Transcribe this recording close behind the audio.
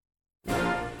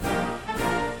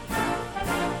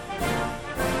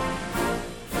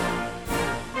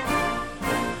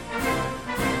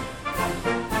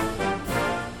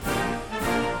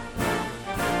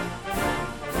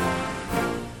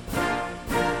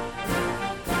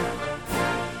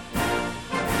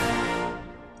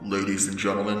Ladies and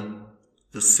gentlemen,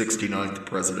 the 69th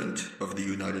President of the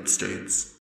United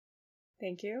States.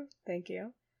 Thank you. Thank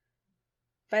you.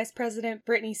 Vice President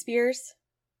Britney Spears,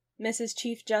 Mrs.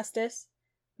 Chief Justice,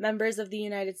 members of the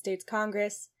United States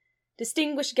Congress,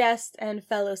 distinguished guests, and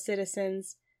fellow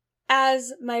citizens.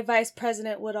 As my vice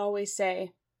president would always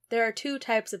say, there are two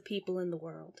types of people in the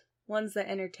world. Ones that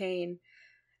entertain,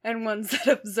 and ones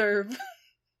that observe.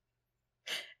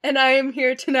 And I am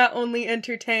here to not only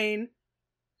entertain,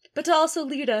 but to also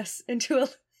lead us into a...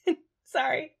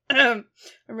 Sorry. I'm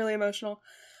really emotional.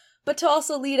 But to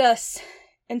also lead us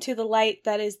into the light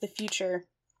that is the future.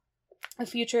 A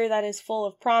future that is full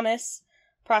of promise,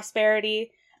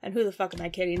 prosperity, and who the fuck am I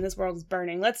kidding? This world is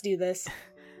burning. Let's do this.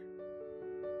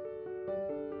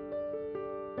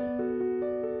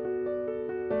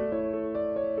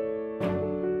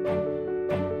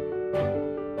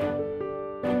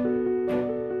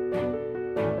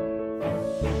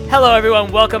 Hello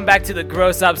everyone, welcome back to the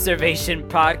Gross Observation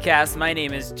Podcast. My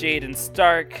name is Jaden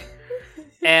Stark,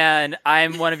 and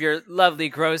I'm one of your lovely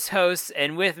gross hosts,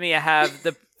 and with me I have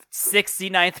the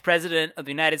 69th President of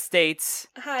the United States.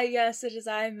 Hi, yes, it is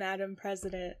I, Madam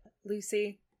President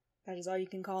Lucy. That is all you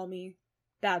can call me.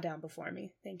 Bow down before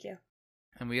me. Thank you.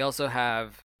 And we also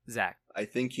have Zach. I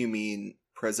think you mean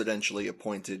presidentially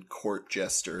appointed court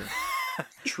jester.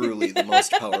 Truly the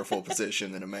most powerful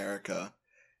position in America.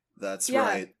 That's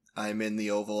right. I'm in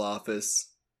the Oval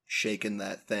Office, shaking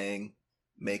that thing,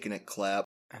 making it clap.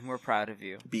 And we're proud of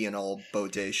you. Being all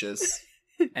bodacious.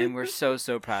 And we're so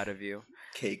proud of you.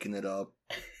 Caking it up.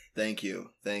 Thank you.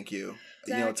 Thank you.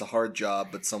 Zach, you know, it's a hard job,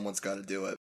 but someone's got to do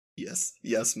it.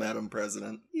 Yes, Madam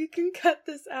President. You can cut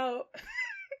this out.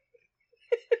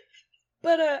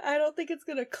 But I don't think it's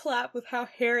gonna clap with how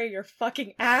hairy your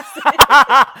fucking ass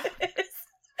is.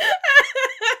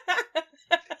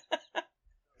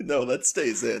 No, that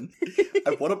stays in.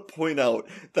 I want to point out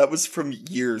that was from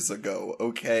years ago,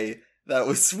 okay? That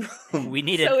was from... We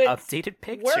need an updated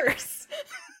picture. Worse.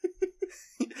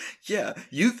 Yeah,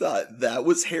 you thought that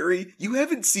was hairy? You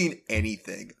haven't seen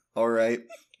anything, alright?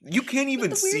 You can't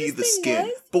even see the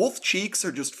skin. Both cheeks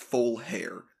are just full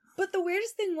hair. But the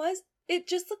weirdest thing was, it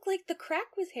just looked like the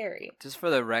crack was hairy. Just for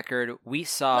the record, we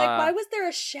saw... Like, why was there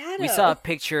a shadow? We saw a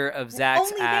picture of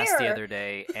Zach's Only ass there. the other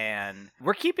day, and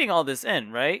we're keeping all this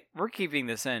in, right? We're keeping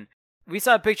this in. We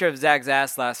saw a picture of Zach's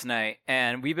ass last night,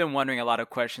 and we've been wondering a lot of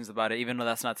questions about it, even though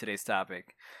that's not today's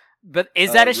topic. But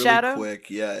is that a really shadow? Quick,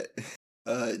 yeah.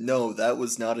 No, that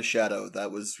was not a shadow.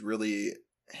 That was really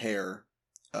hair.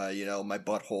 You know, my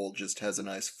butthole just has a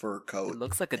nice fur coat. It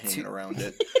looks like a hanging around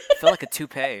it. It felt like a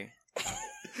toupee.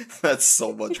 That's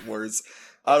so much worse.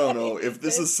 I don't know if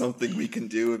this is something we can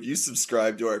do. If you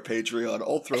subscribe to our Patreon,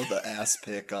 I'll throw the ass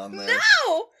pic on there.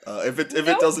 No! If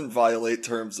it doesn't violate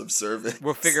terms of service,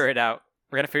 We'll figure it out.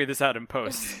 We're gonna figure this out in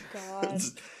post. Oh, God.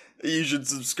 You should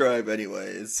subscribe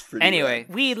anyways. Anyway,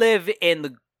 we live in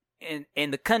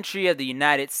the country of the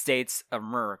United States of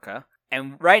America,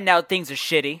 and right now things are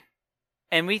shitty.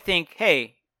 And we think,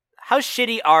 hey, how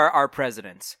shitty are our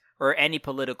presidents? Or any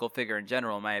political figure in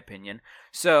general, in my opinion.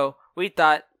 So we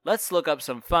thought, let's look up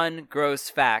some fun,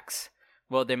 gross facts.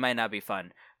 Well, they might not be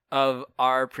fun. Of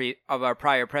our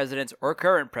prior presidents or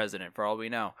current president, for all we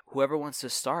know. Whoever wants to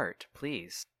start,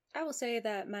 please. I will say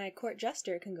that my court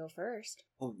jester can go first.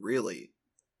 Oh, really?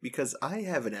 Because I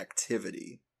have an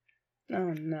activity.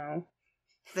 Oh, no.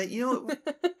 That, you know...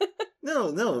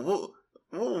 no,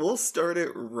 we'll start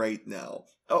it right now.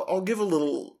 I'll give a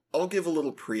little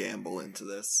preamble into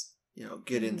this. You know,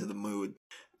 get into the mood.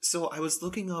 So I was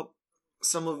looking up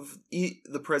some of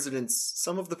the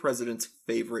president's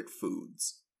favorite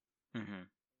foods. Mm-hmm.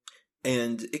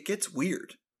 And it gets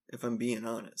weird, if I'm being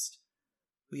honest.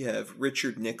 We have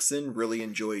Richard Nixon really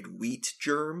enjoyed wheat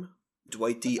germ.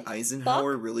 Dwight D.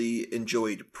 Eisenhower really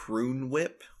enjoyed prune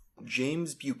whip.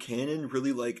 James Buchanan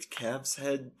really liked calf's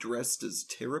head dressed as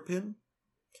terrapin.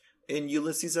 And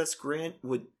Ulysses S. Grant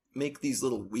would make these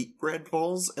little wheat bread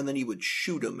balls, and then he would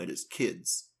shoot them at his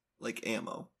kids, like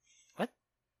ammo. What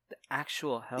the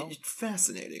actual hell? It's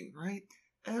fascinating, right?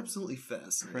 Absolutely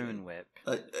fascinating. Prune whip.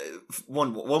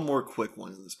 One more quick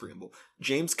one in this preamble.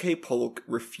 James K. Polk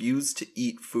refused to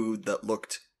eat food that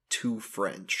looked too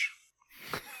French.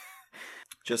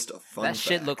 Just a fun That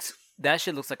shit fact.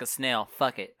 looks like a snail.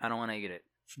 Fuck it. I don't want to eat it.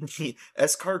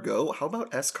 Escargot? How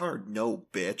about escargot? No,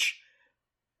 bitch.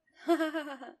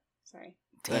 Sorry.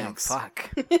 Damn, Thanks. fuck.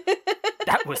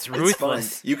 That was It's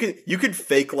ruthless. fine. You can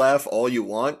fake laugh all you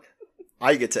want.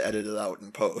 I get to edit it out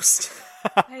in post.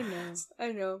 I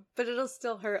know. But it'll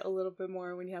still hurt a little bit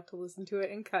more when you have to listen to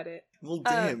it and cut it. Well,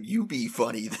 damn, you be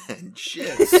funny then.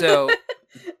 Shit. So,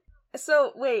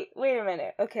 So, wait a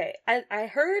minute. Okay, I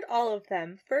heard all of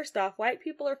them. First off, white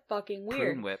people are fucking weird.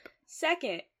 Prune whip.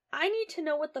 Second, I need to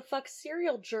know what the fuck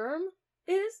cereal germ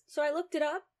is, so I looked it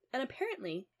up, and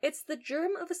apparently, it's the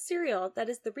germ of a cereal that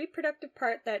is the reproductive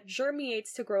part that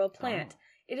germinates to grow a plant. Oh.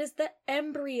 It is the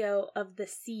embryo of the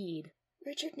seed.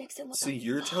 Richard Nixon was So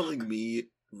you're telling me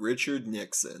Richard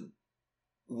Nixon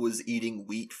was eating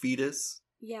wheat fetus?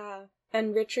 Yeah,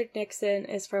 and Richard Nixon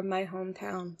is from my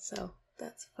hometown, so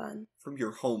that's fun. From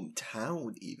your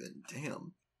hometown, even?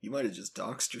 Damn. You might have just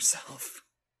doxed yourself.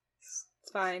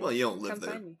 It's fine. Well, you don't live Come there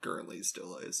find me. currently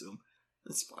still, I assume.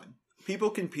 That's fine. People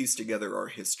can piece together our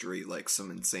history like some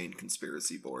insane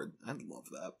conspiracy board. I love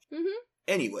that. Mm-hmm.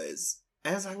 Anyways,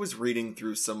 as I was reading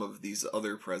through some of these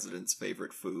other presidents'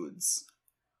 favorite foods,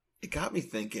 it got me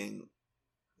thinking,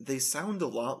 they sound a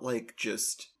lot like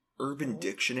just Urban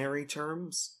Dictionary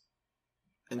terms.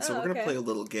 And so we're going to play a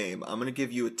little game. I'm going to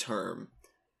give you a term,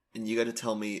 and you got to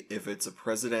tell me if it's a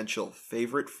presidential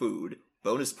favorite food,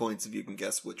 bonus points if you can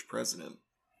guess which president,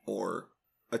 or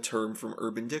a term from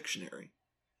Urban Dictionary.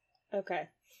 Okay.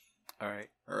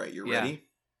 Alright, you Yeah. ready?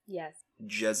 Yes.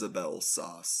 Jezebel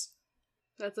sauce.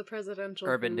 That's a presidential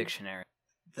Urban food. Dictionary.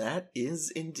 That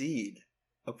is indeed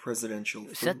a presidential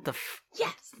food. Set the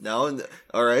Yes! Now,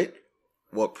 alright.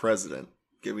 What president?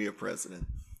 Give me a president.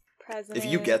 President...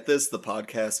 If you get this, the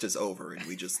podcast is over and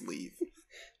we just leave.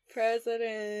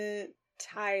 President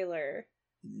Tyler.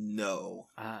 No.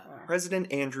 Ah.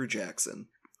 President Andrew Jackson.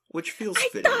 Which feels I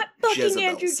fitting. thought fucking Jezebel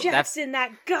Andrew sauce. Jackson,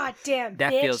 that goddamn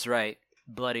That bitch. feels right.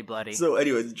 Bloody. So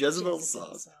anyways, Jezebel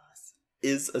sauce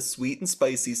is a sweet and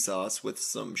spicy sauce with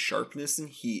some sharpness and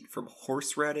heat from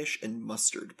horseradish and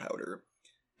mustard powder.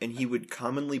 And he would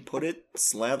commonly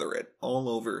slather it all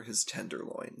over his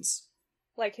tenderloins.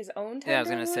 Like his own tenderloins? Yeah, I was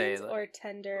gonna say, or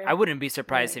tender... I wouldn't be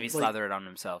surprised if he Like- slathered it on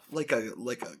himself. Like a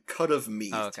cut of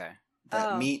meat. Oh, okay.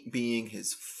 That Oh. meat being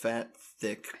his fat,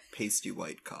 thick, pasty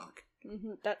white cock.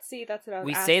 Mm-hmm. That's what I was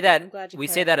We asking. say I'm that glad you we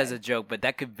say that as a clarified. joke, but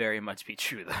that could very much be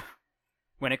true though.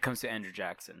 When it comes to Andrew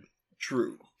Jackson.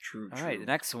 True. All right, the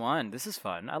next one. This is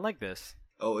fun. I like this.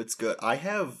 Oh, it's good. I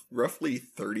have roughly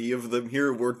 30 of them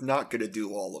here. We're not going to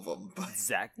do all of them, but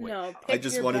Exactly. No, I pick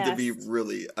just your wanted to be best.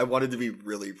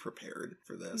 really prepared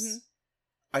for this. Mhm.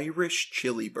 Irish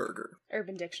chili burger.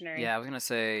 Urban Dictionary. Yeah, I was gonna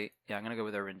say. Yeah, I'm gonna go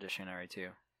with Urban Dictionary too.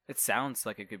 It sounds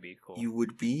like it could be cool. You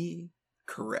would be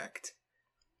correct.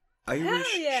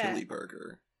 Irish yeah. chili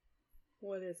burger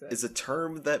What is it? is a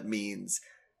term that means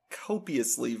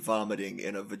copiously vomiting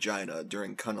in a vagina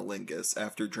during cunnilingus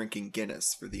after drinking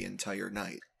Guinness for the entire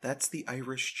night. That's the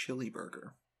Irish chili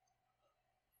burger.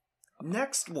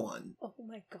 Next one. Oh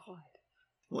my god.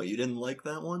 What, you didn't like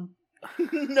that one?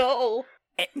 No.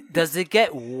 Does it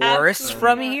get worse Absolutely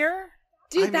from not. here?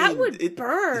 Dude, I that mean, would it-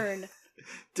 burn.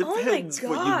 Depends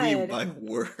what you mean God. by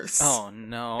worse. Oh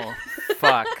no!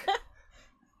 Fuck.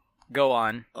 Go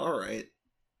on. Alright.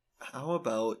 How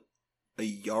about a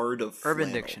yard of Urban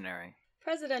flannel? Dictionary.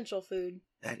 Presidential food.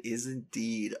 That is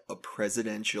indeed a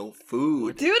presidential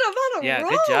food. Dude, I'm on a Yeah, roll.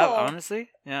 good job. Honestly,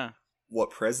 yeah. What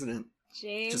president?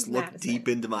 James Just look Madison. deep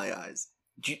into my eyes.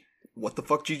 What the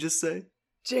fuck did you just say?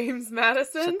 James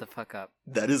Madison? Shut the fuck up.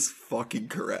 That is fucking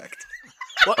correct.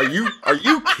 Are you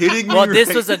kidding me? Well, this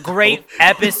right was a now? great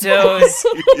episode.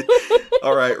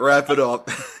 All right, wrap it up.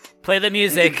 Play the You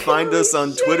music. can find us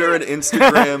on Twitter and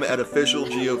Instagram at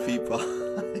officialgofpod.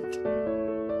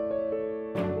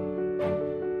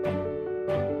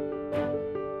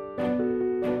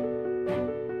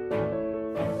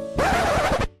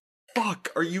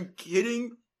 Fuck, are you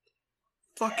kidding?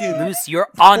 Fucking Moose, you're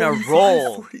on a 45,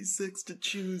 roll. 46 to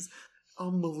choose.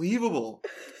 Unbelievable.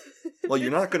 Well,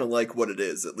 you're not gonna like what it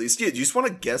is, at least. Yeah, do you just want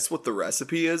to guess what the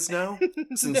recipe is now?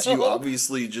 Since you No.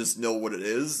 obviously just know what it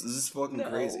is. This is fucking No.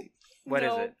 crazy. What is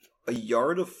No. it? A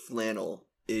yard of flannel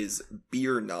is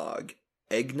beer nog.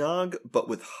 Eggnog, but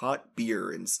with hot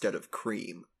beer instead of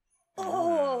cream.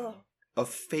 Oh. A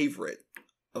favorite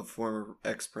of former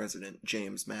ex-president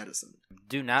James Madison.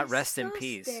 Do not rest in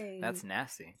peace. Disgusting. That's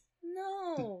nasty.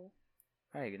 No. All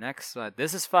right, next one.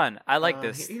 This is fun. I like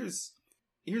this.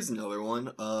 Here's another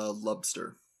one.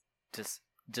 Lobster.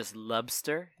 Just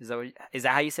lobster. Is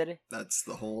that how you said it? That's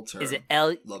the whole term. Is it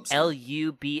Lobster.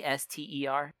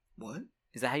 Lubster? What?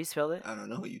 Is that how you spelled it? I don't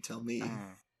know. You tell me.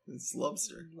 Oh. It's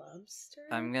lobster. Lobster?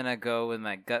 I'm gonna go with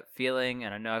my gut feeling,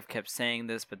 and I know I've kept saying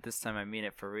this, but this time I mean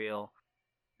it for real.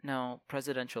 No,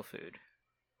 presidential food.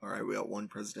 All right, we got one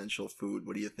presidential food.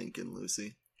 What are you thinking,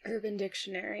 Lucy? Urban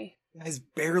Dictionary. You guys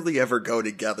barely ever go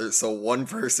together, so one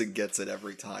person gets it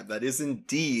every time. That is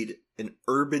indeed an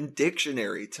Urban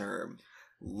Dictionary term.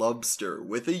 Lobster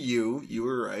with a U. You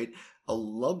were right. A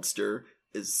lobster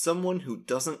is someone who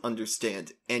doesn't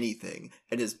understand anything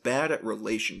and is bad at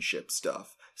relationship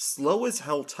stuff. Slow as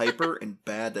hell typer and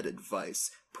bad at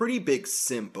advice. Pretty big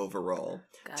simp overall.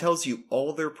 God. Tells you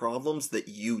all their problems that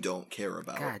you don't care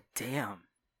about. God damn.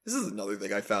 This is another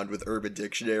thing I found with Urban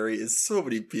Dictionary, is so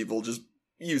many people just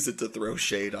use it to throw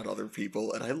shade on other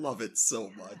people, and I love it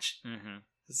so much. Mm-hmm.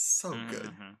 It's so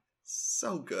good.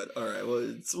 So good. Alright,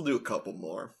 we'll do a couple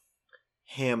more.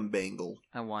 Hambangle.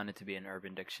 I want it to be an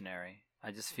Urban Dictionary.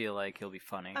 I just feel like he'll be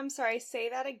funny. I'm sorry, say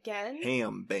that again?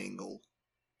 Hambangle.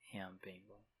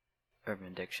 Hambangle.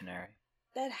 Urban Dictionary.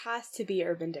 That has to be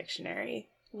Urban Dictionary.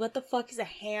 What the fuck is a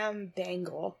ham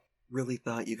bangle? Really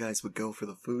thought you guys would go for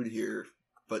the food here.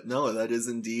 But no, that is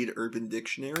indeed Urban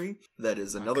Dictionary. That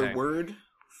is another word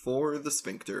for the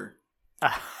sphincter.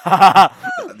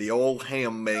 The old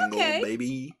ham bangle,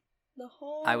 baby. The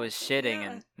whole... I was shitting,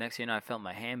 and next thing you know, I felt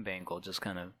my ham bangle just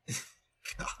kind of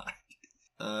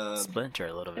splinter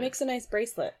a little bit. It makes a nice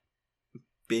bracelet.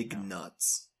 Big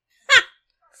nuts.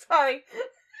 Sorry.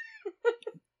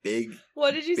 Big.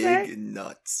 What did you say? Big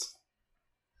nuts.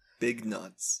 Big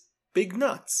nuts. Big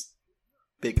nuts.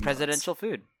 Big Presidential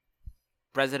food.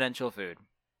 Presidential food.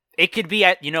 It could be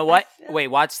at, you know what? Wait,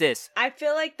 watch this. I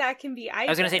feel like that can be either.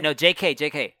 I was going to say, no,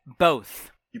 JK.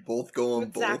 Both. You both go on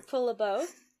Would both? Zach pull a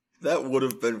both? That would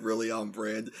have been really on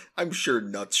brand. I'm sure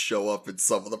nuts show up in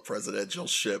some of the presidential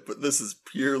shit, but this is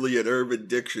purely an Urban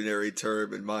Dictionary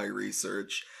term in my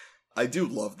research. I do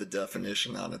love the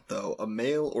definition on it, though. A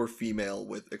male or female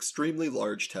with extremely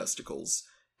large testicles.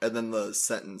 And then the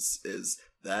sentence is,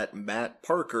 that Matt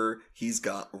Parker, he's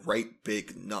got right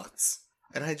big nuts.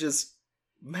 And I just...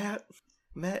 Matt,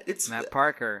 it's... Matt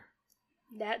Parker.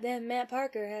 That damn Matt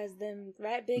Parker has them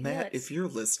right big nuts. Matt, if you're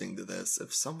listening to this,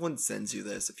 if someone sends you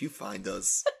this, if you find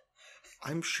us,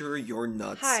 I'm sure your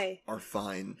nuts are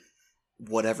fine,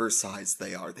 whatever size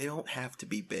they are. They don't have to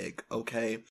be big,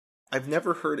 okay? I've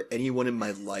never heard anyone in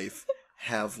my life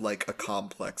have, like, a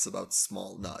complex about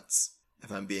small nuts,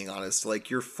 if I'm being honest. Like,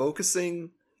 you're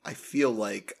focusing, I feel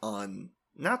like, on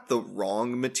not the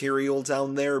wrong material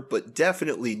down there, but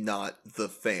definitely not the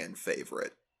fan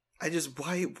favorite. I just,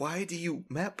 why do you,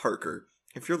 Matt Parker,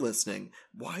 if you're listening,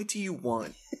 why do you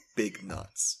want big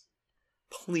nuts?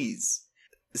 Please,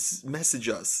 message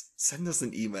us, send us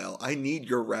an email. I need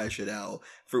your rationale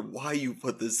for why you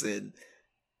put this in,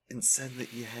 and said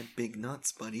that you had big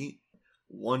nuts, buddy.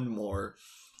 One more.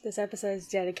 This episode is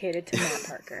dedicated to Matt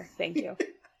Parker. Thank you.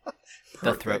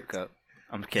 The throat goat.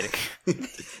 I'm kidding.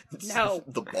 No.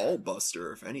 The ball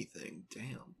buster, if anything.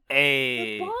 Damn.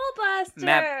 Hey. The ball buster.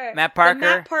 Matt Parker, the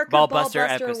Matt Parker ball buster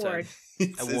episode. Award.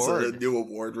 Is it a new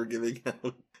award we're giving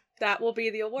out? That will be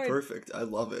the award. Perfect. I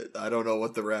love it. I don't know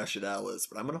what the rationale is,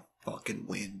 but I'm gonna fucking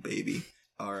win, baby.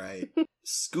 Alright.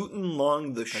 Scooting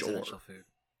along the shore. Presidential food.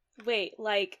 Wait,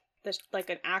 like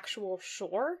an actual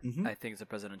shore? Mm-hmm. I think it's a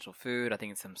presidential food. I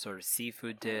think it's some sort of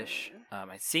seafood dish.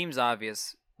 It seems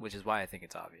obvious, which is why I think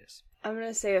it's obvious. I'm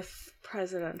gonna say a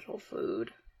presidential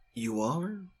food. You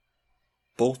are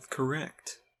both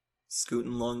correct.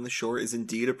 Scooting along the shore is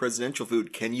indeed a presidential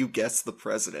food. Can you guess the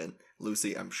president?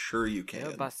 Lucy, I'm sure you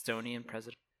can. A Bostonian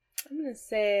president. I'm gonna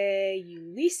say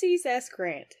Ulysses S.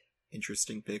 Grant.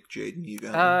 Interesting pick, Jaden. You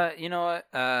got You know what?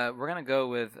 We're gonna go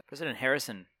with President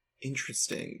Harrison.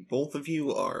 Interesting. Both of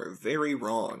you are very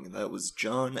wrong. That was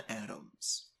John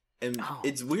Adams. And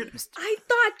it's weird. I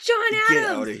thought John Adams!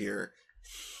 Get out of here.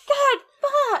 God,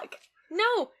 fuck!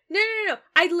 No.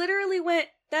 I literally went,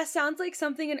 that sounds like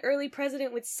something an early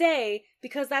president would say,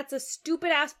 because that's a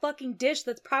stupid-ass fucking dish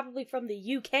that's probably from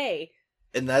the UK.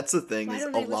 And that's the thing, is a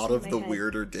lot of the head?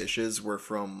 weirder dishes were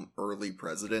from early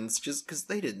presidents, just because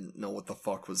they didn't know what the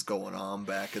fuck was going on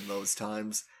back in those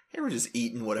times. They were just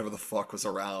eating whatever the fuck was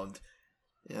around.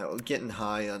 You know, getting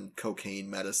high on cocaine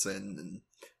medicine and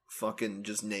fucking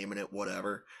just naming it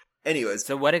whatever. Anyways.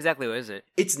 So what exactly was it?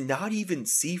 It's not even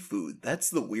seafood. That's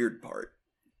the weird part.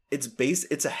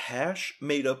 It's a hash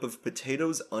made up of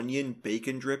potatoes, onion,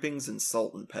 bacon drippings, and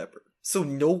salt and pepper. So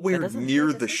nowhere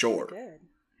near the shore.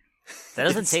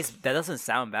 That doesn't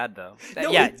sound bad though.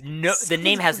 The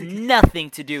name has good. nothing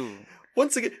to do.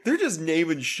 Once again, they're just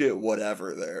naming shit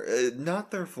whatever there.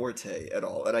 Not their forte at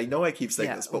all. And I know I keep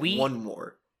saying this, but one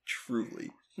more.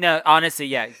 Truly. No, honestly,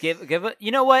 yeah. Give it.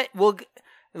 You know what?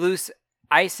 Luce,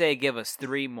 I say give us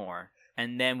 3 more,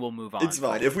 and then we'll move on. It's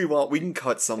fine. If we want, we can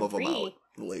cut some of them out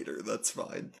later. That's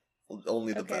fine.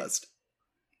 Only the best.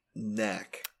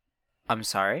 Knack. I'm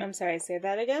sorry? Say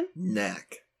that again?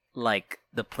 Knack. Like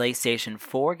the PlayStation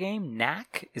 4 game,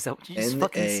 Knack? Is that what you just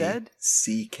fucking said?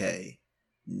 N-A-C-K.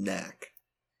 Knack.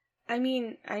 I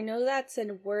mean, I know that's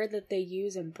a word that they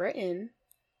use in Britain.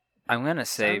 I'm gonna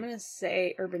So I'm say gonna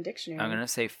say Urban Dictionary. I'm gonna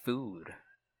say food.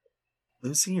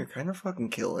 Lucy, you're kind of fucking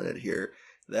killing it here.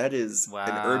 That is an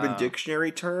Wow. Urban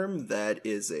Dictionary term that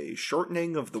is a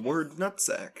shortening of the word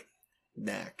nutsack.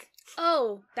 Knack.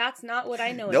 Oh, that's not what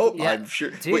I know it Nope, to be. Yeah, I'm sure.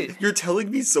 dude. Wait, you're telling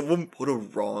me someone put a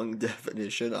wrong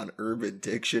definition on Urban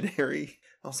Dictionary?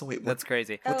 Also, wait, That's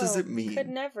crazy. what does it mean? Could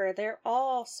never. They're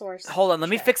all source. Hold on, let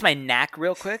me checked. fix my knack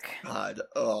real quick. God,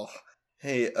 oh.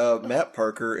 Hey, Matt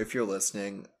Parker, if you're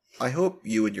listening, I hope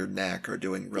you and your knack are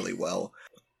doing really well.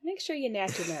 Make sure you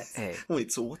knack your nuts. Hey,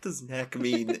 Wait, so what does knack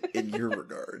mean in your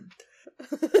regard?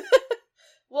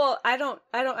 Well, I don't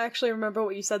actually remember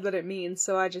what you said that it means,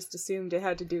 so I just assumed it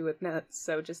had to do with nuts.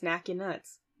 So just knack your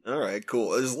nuts. Alright,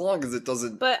 cool. As long as it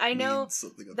doesn't But I know mean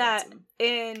something that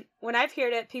offensive. when I've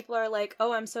heard it, people are like,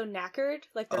 "Oh, I'm so knackered,"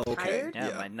 like they're Okay. tired. yeah,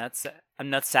 Yeah. my nuts. I'm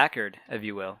nutsackered, if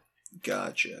you will.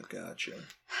 Gotcha.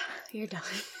 You're done.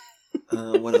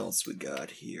 What else we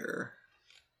got here?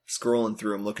 Scrolling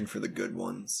through, I'm looking for the good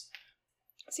ones.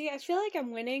 See, I feel like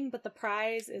I'm winning, but the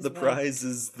prize is The like- prize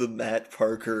is the Matt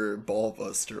Parker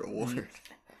Ballbuster Award.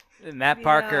 Matt Yeah.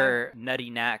 Parker Nutty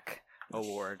Knack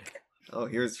Award. Oh,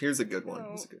 here's a good one. Oh.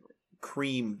 Here's a good one.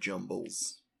 Cream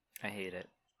jumbles. I hate it.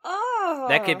 Oh,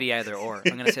 That could be either or.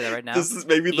 I'm gonna say that right now. This is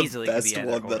maybe the Easily could best be either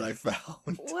one or. that I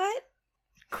found. What?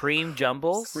 Cream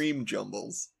jumbles. Cream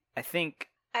jumbles. I think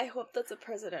I hope that's a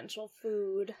presidential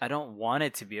food. I don't want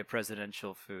it to be a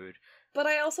presidential food. But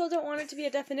I also don't want it to be a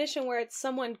definition where it's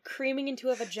someone creaming into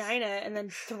a vagina and then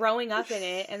throwing up in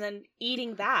it and then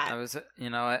eating that. I was,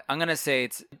 I'm gonna say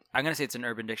it's an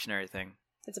Urban Dictionary thing.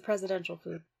 It's a presidential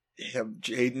food. Damn,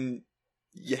 Jaden,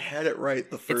 you had it right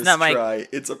the first not my- try.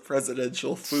 It's a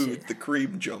presidential food, Shit. the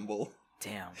cream jumble.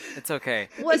 Damn, it's okay.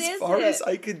 What as is far it? as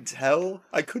I could tell,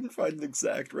 I couldn't find an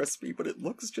exact recipe, but it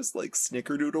looks just like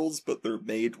snickerdoodles, but they're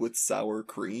made with sour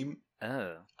cream.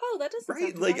 Oh, Oh, that doesn't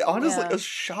Right? sound Like, bad. honestly, Yeah. a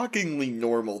shockingly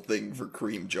normal thing for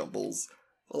cream jumbles.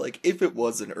 Like, if it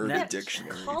was an Urban Yeah,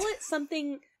 Dictionary. Call it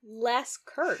something less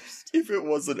cursed. If it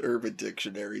was an Urban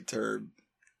Dictionary term,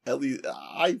 at least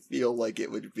I feel like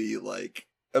it would be like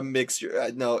a mixture.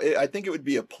 I think it would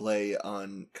be a play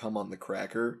on Come on the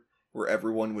Cracker, where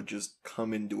everyone would just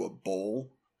come into a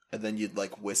bowl, and then you'd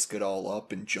like whisk it all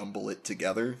up and jumble it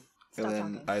together. Stop And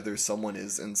then talking. either someone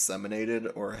is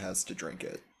inseminated or has to drink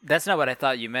it. that's not what I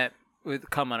thought you meant with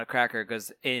 "Come on a Cracker."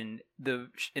 Because in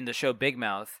the show Big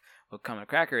Mouth, what "Come on a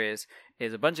Cracker" is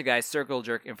a bunch of guys circle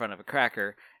jerk in front of a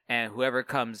cracker, and whoever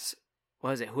comes,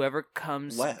 Whoever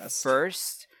comes Last.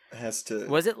 first. Has to.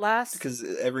 Was it last? Because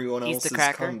everyone Eats the else's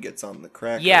cracker? cum gets on the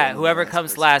cracker. Yeah, and the whoever last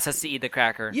comes person- last has to eat the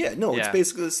cracker. Yeah, no, it's Yeah.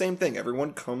 basically the same thing.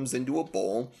 Everyone comes into a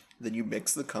bowl, then you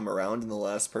mix the cum around, and the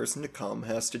last person to come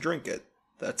has to drink it.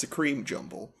 That's a cream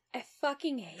jumble. I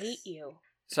fucking hate you.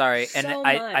 Sorry, and So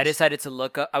I much. decided to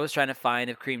look up. I was trying to find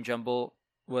if cream jumble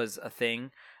was a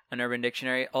thing on Urban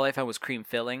Dictionary. All I found was cream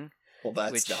filling. Well,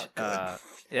 that's Which, not good.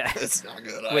 yeah. That's not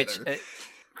good either. Which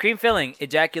cream filling,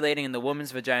 ejaculating in the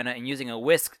woman's vagina and using a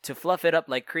whisk to fluff it up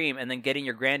like cream, and then getting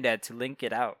your granddad to link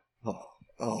it out.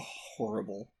 Oh,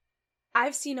 horrible.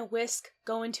 I've seen a whisk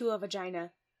go into a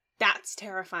vagina. That's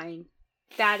terrifying.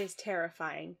 That is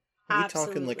terrifying. Are we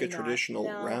talking like a Absolutely not. traditional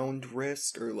No. round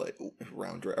whisk or like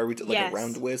round? Are we like Yes. a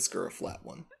round whisk or a flat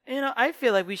one? I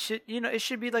feel like we should. It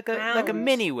should be like a Round.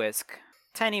 mini whisk,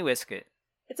 tiny whisk it.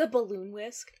 It's a balloon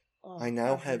whisk. Oh, I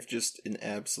now God. have just an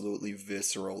absolutely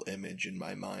visceral image in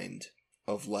my mind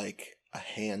of like a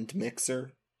hand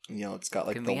mixer. It's got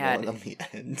like Can the we add- one on the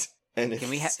end, and Can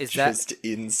we it's is that- just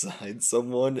inside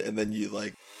someone, and then you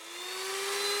like.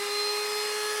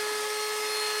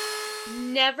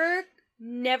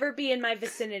 Never be in my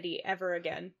vicinity ever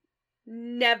again.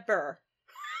 Never.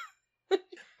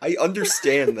 I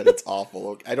understand that it's awful.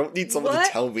 Okay? I don't need someone What?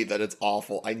 to tell me that it's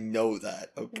awful. I know that.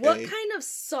 Okay. What kind of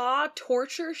saw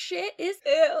torture shit is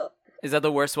ew? Is that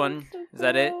the worst one? Is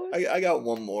that it? I got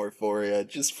one more for you,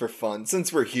 just for fun.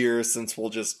 Since we're here, since we'll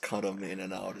just cut them in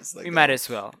and out as they We go. might as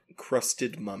well.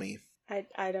 Crusted mummy.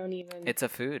 I don't even. It's a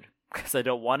food because I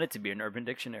don't want it to be an Urban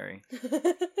Dictionary.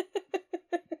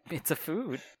 It's a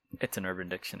food. It's an Urban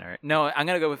Dictionary. No, I'm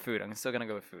gonna go with food. I'm still gonna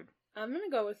go with food. I'm gonna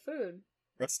go with food.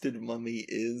 Crusted mummy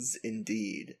is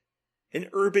indeed an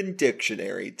Urban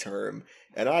Dictionary term,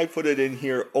 and I put it in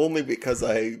here only because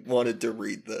I wanted to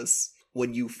read this.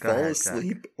 When you fall ahead, Jack.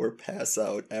 asleep or pass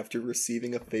out after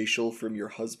receiving a facial from your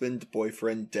husband,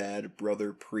 boyfriend, dad,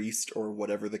 brother, priest, or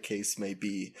whatever the case may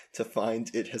be, to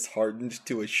find it has hardened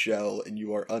to a shell and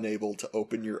you are unable to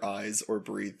open your eyes or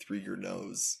breathe through your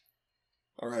nose.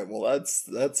 Alright, well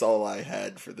that's all I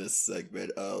had for this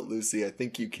segment. Lucy, I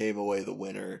think you came away the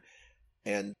winner.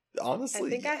 And honestly,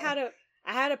 I think I had a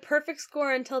I had a perfect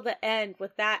score until the end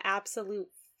with that absolute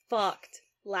fucked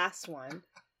last one.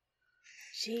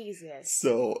 Jesus.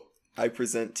 So, I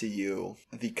present to you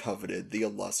the coveted, the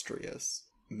illustrious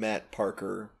Matt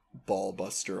Parker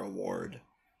Ballbuster Award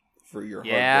for your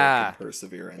hard work and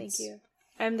perseverance. Thank you.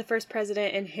 I'm the first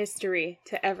president in history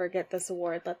to ever get this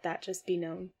award. Let that just be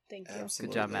known. Thank you.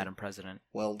 Absolutely. Good job, Madam President.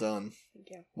 Well done. Thank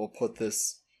you. We'll put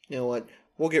this... You know what?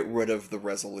 We'll get rid of the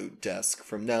Resolute desk.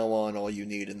 From now on, all you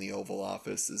need in the Oval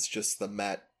Office is just the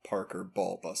Matt Parker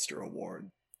Ballbuster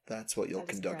Award. That's what you'll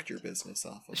conduct your business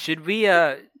off of. Should we,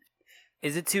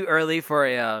 is it too early for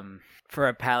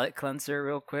a palate cleanser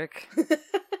real quick?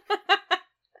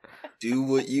 Do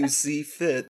what you see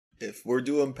fit. If we're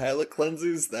doing palate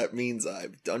cleansers, that means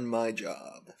I've done my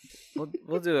job.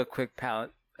 We'll do a quick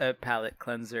palate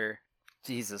cleanser.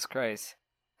 Jesus Christ.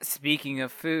 Speaking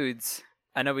of foods,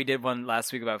 I know we did one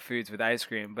last week about foods with ice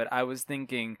cream, but I was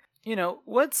thinking,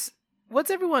 what's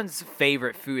everyone's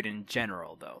favorite food in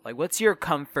general, though? Like, what's your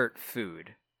comfort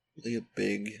food? Really a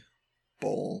big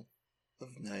bowl of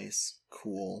nice,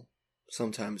 cool,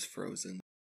 sometimes frozen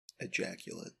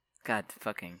ejaculate. God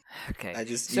fucking... Okay.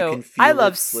 You can feel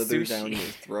it slither down your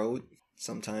throat.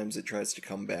 Sometimes it tries to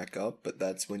come back up, but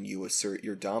that's when you assert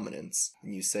your dominance.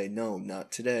 And you say, no,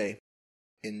 not today.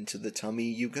 Into the tummy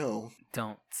you go.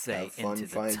 Don't say have fun, into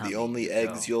the tummy. The only you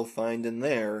eggs go. You'll find in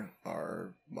there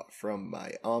are from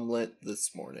my omelet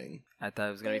this morning. I thought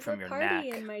it was going to be from your neck. There's a party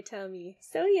in my tummy.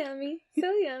 So yummy.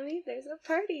 So yummy. There's a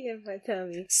party in my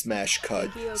tummy. Smash cut.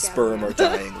 Sperm are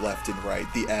dying left and right.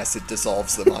 The acid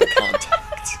dissolves them on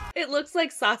contact. It looks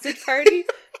like sausage party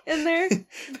in there,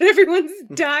 but everyone's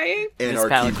dying.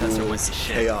 Anarchy rules.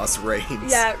 Chaos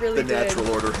reigns. Yeah, it really The natural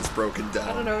order has broken down.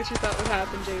 I don't know what you thought would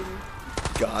happen,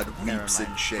 Jaden. God weeps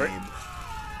in shame.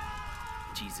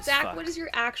 Jesus Zach, fuck. what is your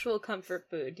actual comfort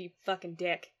food, you fucking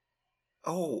dick?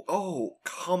 Oh,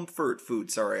 comfort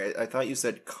food. Sorry, I thought you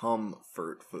said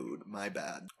comfort food. My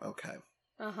bad. Okay.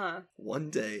 Uh-huh. One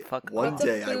day What's I will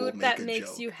make a food that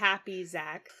makes joke. you happy,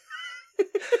 Zach?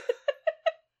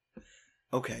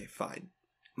 Okay, fine.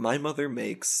 My mother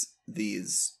makes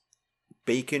these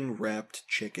bacon-wrapped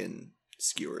chicken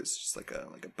skewers. Just like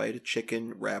a bite of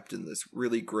chicken wrapped in this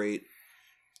really great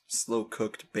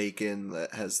slow-cooked bacon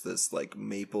that has this like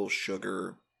maple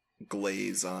sugar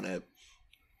glaze on it.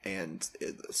 And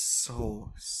it's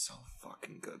so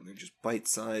fucking good. They're just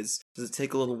bite-sized. Does it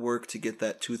take a little work to get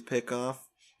that toothpick off?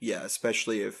 Yeah,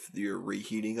 especially if you're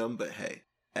reheating them, but hey,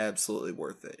 absolutely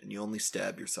worth it. And you only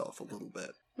stab yourself a little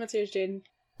bit. What's yours, Jaden?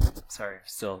 Sorry, I'm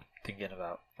still thinking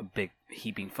about a big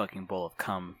heaping fucking bowl of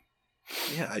cum.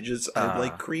 Yeah, I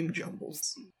like cream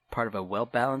jumbles. Part of a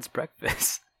well-balanced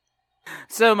breakfast.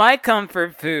 So my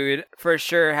comfort food for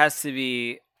sure has to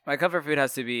be my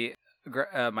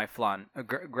flan.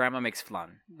 Grandma makes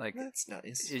flan. Like that's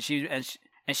nice.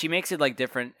 She makes it like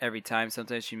different every time.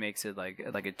 Sometimes she makes it like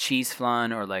a cheese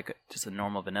flan or like just a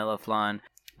normal vanilla flan.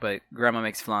 But Grandma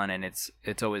makes flan and it's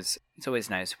always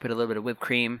nice. Put a little bit of whipped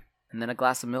cream and then a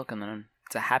glass of milk and then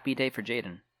it's a happy day for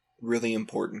Jaden. Really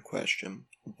important question.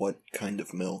 What kind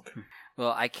of milk?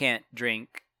 Well, I can't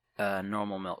drink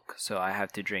normal milk, so I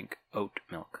have to drink oat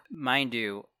milk. Mind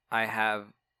you, at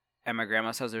my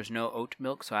grandma's house, there's no oat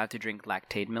milk, so I have to drink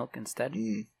lactate milk instead.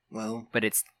 Well, but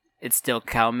it's still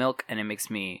cow milk, and it makes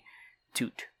me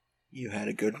toot. You had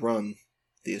a good run.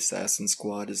 The assassin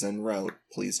squad is en route.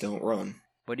 Please don't run.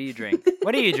 What do you drink?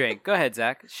 What do you drink? Go ahead,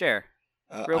 Zach. Share.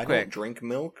 Real quick. I don't drink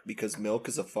milk because milk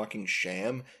is a fucking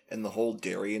sham, and the whole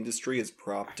dairy industry is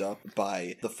propped up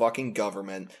by the fucking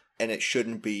government, and it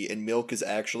shouldn't be, and milk is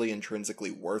actually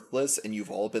intrinsically worthless, and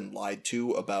you've all been lied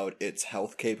to about its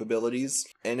health capabilities,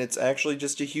 and it's actually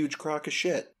just a huge crock of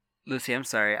shit. Lucy, I'm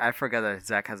sorry. I forgot that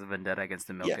Zach has a vendetta against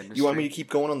the milk industry. You want me to keep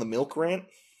going on the milk rant?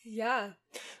 Yeah.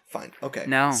 Fine. Okay.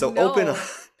 No. So open up.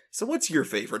 So what's your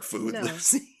favorite food,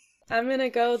 Lucy? I'm gonna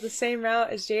go the same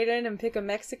route as Jaden and pick a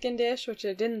Mexican dish, which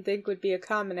I didn't think would be a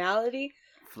commonality.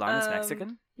 Flan is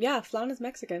Mexican? Yeah, flan is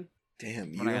Mexican.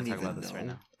 Damn, you don't even talk about this right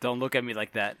now. Don't look at me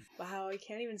like that. Wow, you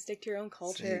can't even stick to your own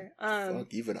culture.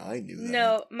 Fuck, even I knew that.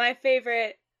 No,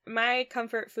 my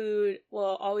comfort food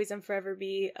will always and forever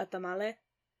be a tamale.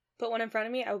 Put one in front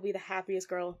of me, I will be the happiest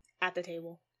girl at the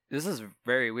table. This is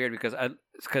very weird because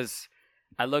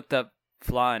I looked up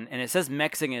flan and it says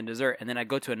Mexican dessert, and then I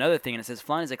go to another thing and it says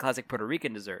flan is a classic Puerto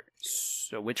Rican dessert.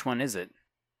 So which one is it?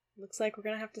 Looks like we're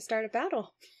gonna have to start a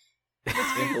battle. I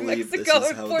can't believe Mexico this is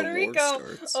and how Puerto the Rico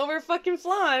war starts. over fucking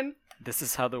flan. This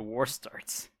is how the war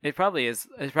starts. It probably is.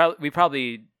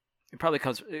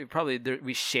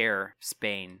 We share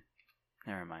Spain.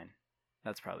 Never mind.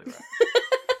 That's probably right.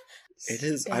 It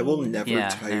is. I will never Yeah,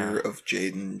 tire no. of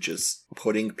Jaden just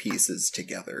putting pieces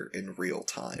together in real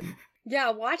time.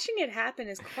 Yeah, watching it happen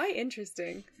is quite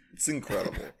interesting. It's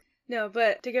incredible. No,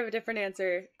 but to give a different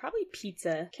answer, probably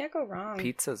pizza. Can't go wrong.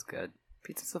 Pizza's good.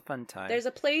 Pizza's a fun time. There's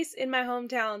a place in my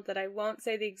hometown that I won't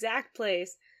say the exact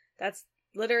place that's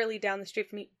literally down the street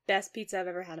from me. Best pizza I've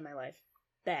ever had in my life.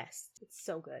 Best. It's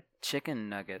so good. Chicken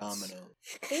nuggets.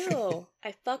 Ew.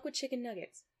 I fuck with chicken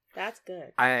nuggets. That's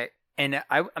good. I'm not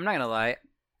gonna lie,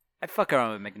 I fuck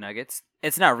around with McNuggets.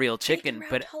 It's not real chicken, Bacon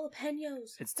but wrapped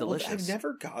jalapenos. it's Well, delicious. I've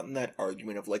never gotten that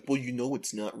argument of like, well,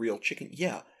 it's not real chicken.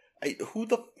 Yeah. Who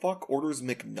the fuck orders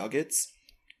McNuggets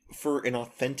for an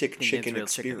authentic Think it's chicken real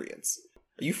chicken. experience?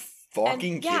 Are you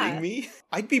fucking kidding me?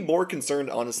 I'd be more concerned,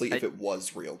 honestly, if it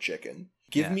was real chicken.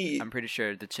 I'm pretty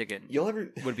sure the chicken Y'all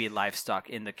would be livestock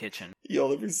in the kitchen.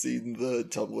 Y'all ever seen the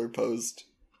Tumblr post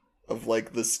of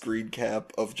like the screen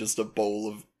cap of just a bowl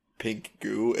of pink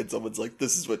goo, and someone's like,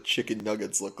 this is what chicken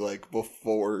nuggets look like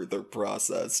before they're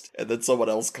processed, and then someone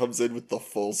else comes in with the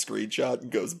full screenshot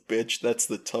and goes, bitch, that's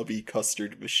the tubby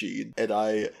custard machine. And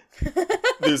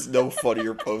there's no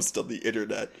funnier post on the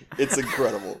internet. It's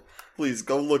incredible. Please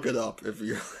go look it up if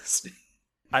you're listening.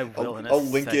 I will in a I'll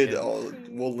link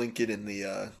second. we'll link it in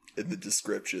the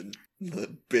description.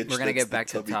 The bitch. We're gonna that's get back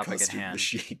to the tubby topic at custard hand.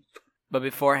 machine. But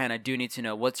beforehand, I do need to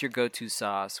know, what's your go-to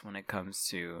sauce when it comes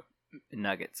to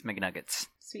nuggets, McNuggets?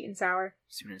 Sweet and sour.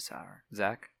 Sweet and sour.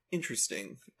 Zach?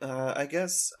 Interesting. I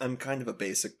guess I'm kind of a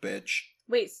basic bitch.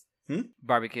 Wait.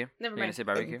 Barbecue? Never You're gonna mind. say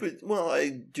barbecue? I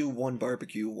do one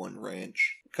barbecue, one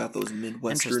ranch. Got those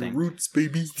Midwestern Interesting. roots,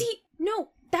 baby. See, no,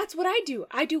 that's what I do.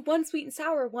 I do one sweet and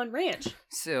sour, one ranch.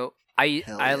 So, I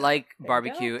Hell I yeah. like you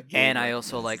barbecue, go. and Yeah, I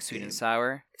also that's like sweet game. and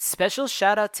sour. Special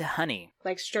shout out to honey.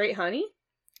 Like straight honey?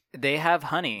 They have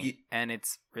honey, You- and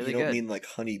it's really you don't good. mean like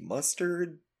honey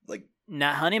mustard? Like,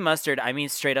 Not honey mustard, I mean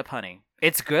straight up honey.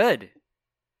 It's good.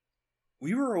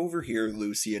 we were over here,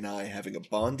 Lucy and I, having a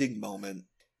bonding moment.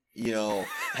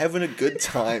 Having a good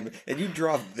time, and you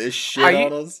drop this shit Are you-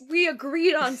 on us? We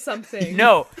agreed on something.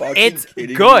 No, Fucking it's kidding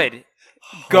me? good.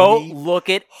 Go Honey? look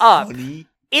it up. Honey?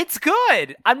 It's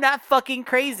good. I'm not fucking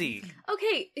crazy.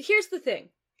 Okay, here's the thing.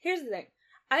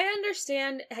 I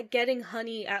understand getting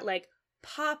honey at like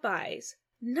Popeyes,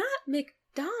 not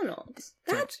McDonald's.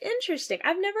 That's interesting.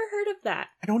 I've never heard of that.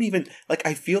 I don't even,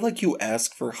 I feel like you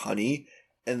ask for honey,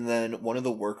 and then one of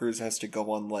the workers has to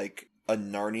go on, a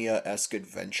Narnia-esque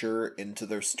adventure into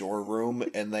their storeroom,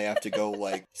 and they have to go,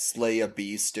 slay a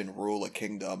beast and rule a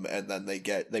kingdom, and then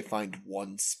they find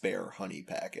one spare honey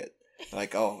packet.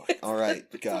 Like, oh, alright,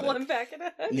 got it. One packet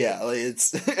of honey. Yeah,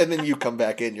 and then you come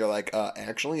back in, you're like,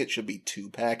 actually, it should be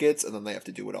 2 packets, and then they have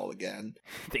to do it all again.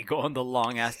 They go on the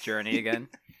long ass journey again.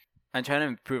 I'm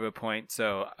trying to prove a point,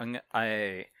 so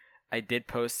I did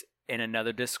post in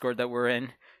another Discord that we're in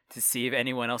to see if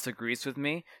anyone else agrees with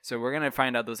me. So we're gonna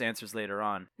find out those answers later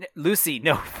on. Lucy,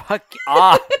 no, fuck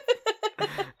off.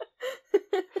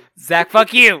 Zach,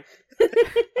 fuck you.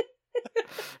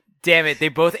 Damn it, they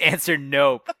both answered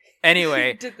nope.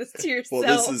 Anyway. You did this to yourself.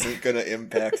 Well, this isn't gonna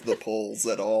impact the polls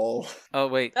at all. Oh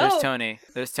wait, there's Oh. Tony.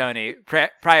 There's Tony.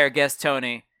 Prior guest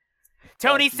Tony.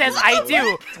 Tony says Tony, I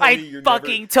do. I you're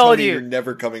fucking never, told Tony, you. You're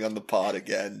never coming on the pod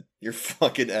again. You're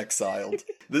fucking exiled.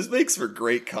 This makes for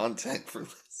great content for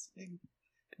listening.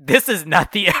 This is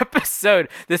not the episode.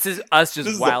 This is us just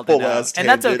This is a wilding full out. ass And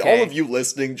that's tangent. okay. All of you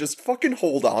listening, just fucking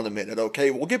hold on a minute, okay?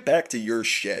 We'll get back to your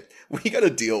shit. We gotta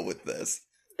deal with this.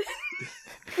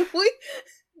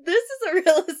 This is a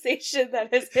realization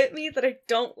that has hit me that I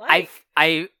don't like.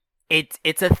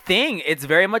 It's a thing. It's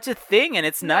very much a thing, and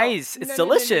it's No. nice. It's No.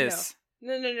 delicious.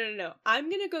 No. I'm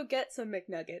gonna go get some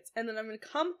McNuggets, and then I'm gonna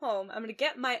come home. I'm gonna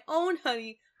get my own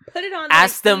honey, put it on. there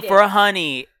Ask and them eat for it. a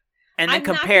honey, and then I'm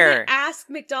compare. not gonna ask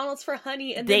McDonald's for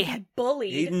honey and They- then be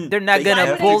bullied. Aiden, They're not they gonna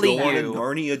have to bully go on a you.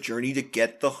 Narnia journey to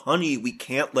get the honey. We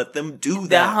can't let them do The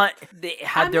that. they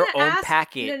have I'm their gonna own ask-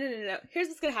 packet. No. Here's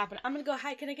what's gonna happen. I'm gonna go,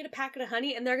 hi, can I get a packet of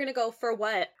honey? And they're gonna go, for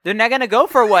what? They're not gonna go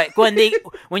for what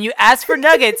when you ask for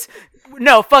nuggets.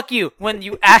 No, fuck you. When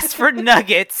you ask for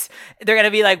nuggets, they're gonna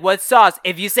be like, "What sauce?"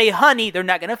 If you say honey, they're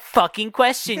not gonna fucking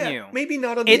question Yeah, you. maybe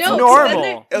not on It's the No,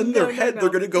 normal. In their head, they're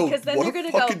gonna go, Because then what they're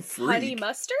a gonna fucking go, freak. honey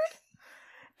mustard?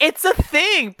 It's a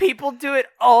thing. People do it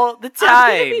all the I'm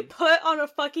gonna be time. put on a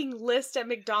fucking list at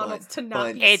McDonald's Fine, to not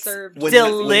fine. be It's served. When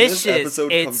delicious. this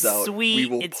episode It's comes out, sweet. we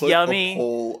will It's put yummy. a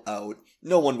poll out.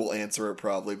 No one will answer it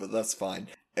probably, but that's fine.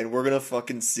 And we're gonna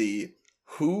fucking see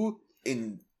who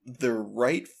in their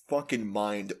right fucking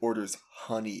mind orders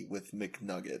honey with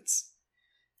McNuggets.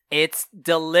 It's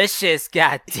delicious.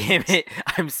 God damn it!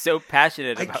 I'm so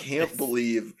passionate I about can't this.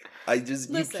 believe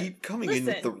Listen, you keep coming in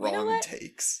with the you know wrong what?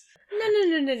 takes.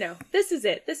 No. This is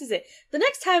it. The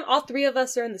next time all three of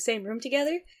us are in the same room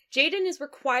together, Jaden is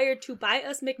required to buy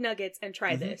us McNuggets and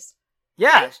try this.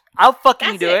 Yeah, Okay? I'll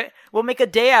fucking do That's it. We'll make a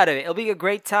day out of it. It'll be a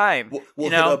great time. We'll you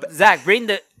know, hit up- Zach,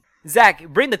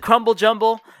 bring the crumble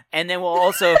jumble, and then we'll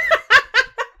also.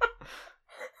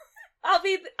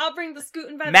 I'll bring the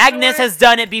scooting by Magnus the door. has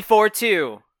done it before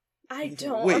too. I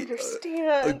don't Wait,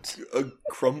 understand.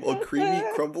 a creamy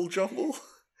crumble jumble?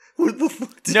 What the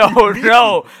fuck did No, you mean?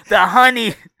 no, the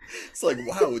honey. It's like,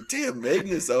 wow, damn,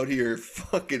 Magnus out here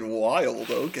fucking wild,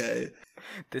 okay.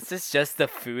 This is just the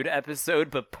food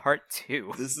episode, but part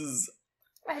 2. This is...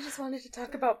 I just wanted to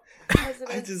talk about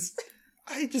presidents.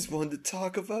 I just wanted to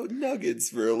talk about nuggets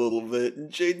for a little bit,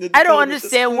 and Jaden... I don't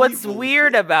understand what's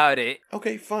weird about it.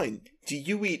 Okay, fine. Do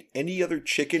you eat any other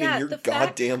chicken Yeah, in your the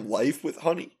fact- goddamn life with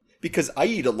honey? Because I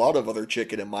eat a lot of other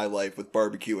chicken in my life with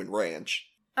barbecue and ranch.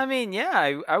 I mean,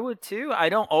 yeah, I would too. I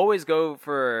don't always go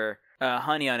for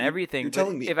honey on everything. You're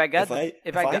telling me if I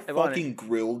fucking wanted-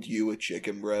 grilled you a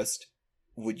chicken breast,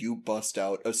 would you bust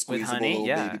out a squeezable honey? little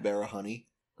Yeah. baby bear of honey?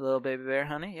 little baby bear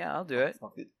honey, yeah, I'll do it.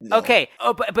 Fuck it. No. Okay.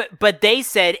 Oh, but they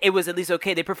said it was at least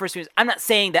okay. They prefer sweet. I'm not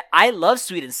saying that I love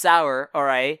sweet and sour. All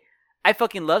right, I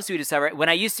fucking love sweet and sour. When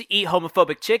I used to eat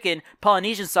homophobic chicken,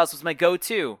 Polynesian sauce was my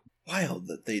go-to. Wild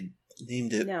that they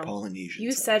named it No. Polynesian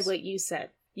You sauce. said what you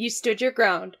said. You stood your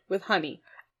ground with honey.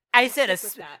 I said, Stick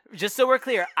with that. just so we're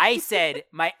clear, I said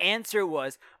my answer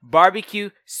was barbecue,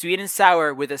 sweet and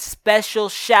sour, with a special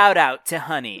shout out to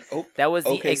honey. Oh, That was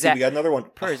the okay, exact. so we got another one.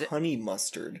 Person- Honey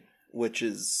mustard, which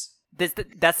is...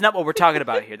 That's not what we're talking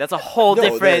about here. That's a whole No,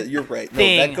 different. you're right.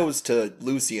 thing. No, that goes to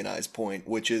Lucy and I's point,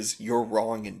 which is you're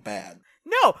wrong and bad.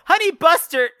 No, honey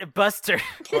Buster.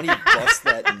 Honey, bust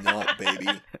that nut, baby.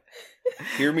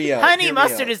 Hear me out. Honey hear me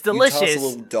mustard out. is You toss delicious. a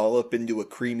little dollop into a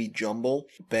creamy jumble.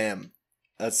 Bam.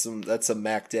 That's a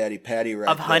Mac Daddy patty right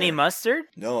Of there. honey mustard?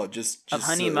 No, just Of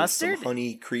honey mustard? some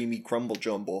honey creamy crumble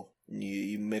jumble. And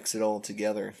you mix it all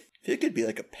together. It could be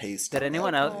like a paste. Did on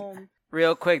anyone that else- thing.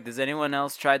 Real quick, does anyone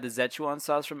else try the Szechuan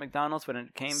sauce from McDonald's when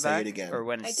it came Say back? it again. Or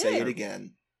when I Say did. it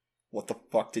again. What the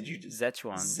fuck did you just...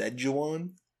 Szechuan.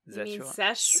 Szechuan? You mean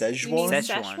Szechuan. Szechuan? You mean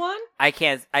Szechuan. Szechuan? I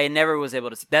can't. I never was able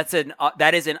to.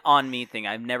 That is an on me thing.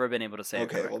 I've never been able to say.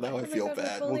 Okay, it well correctly. now I Oh my feel God, we're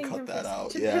bad. We'll bullying cut him that for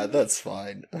out. such a Yeah, bad- that's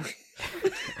fine.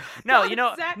 No, you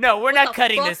know, Zach, no, we're what not the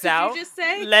cutting fuck this did you out. just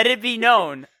say? Let it be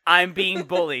known, I'm being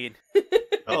bullied.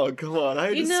 Oh, come on. I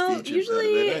had You a know, speech in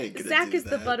usually I ain't gonna Zach do is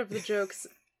the that. butt of the jokes,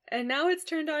 and now it's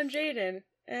turned on Jaden,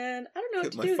 and I don't know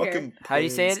what to My do fucking here. How do you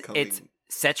say plan's it? coming. It's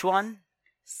Szechuan.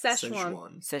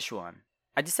 Szechuan. Szechuan.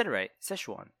 I just said it right.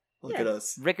 Szechuan. Look Yeah. at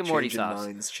us. Rick and Morty changing sauce.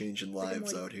 minds, changing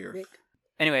lives out here. Rick.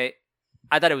 Anyway,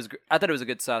 I thought it was. I thought it was a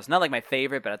good sauce. Not like my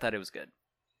favorite, but I thought it was good.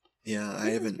 Yeah, I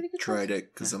it's haven't pretty good tried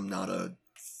it because I'm not a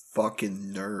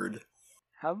fucking nerd.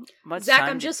 How much Zach, time?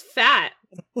 I'm just fat.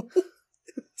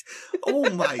 Oh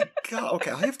my god.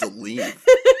 Okay, I have to leave.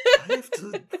 I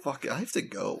have to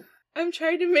go. I'm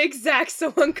trying to make Zach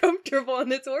so uncomfortable,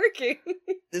 and it's working.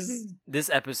 This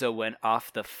episode went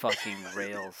off the fucking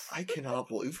rails. I cannot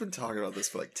believe we've been talking about this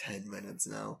for like 10 minutes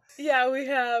now. Yeah, we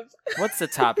have. What's the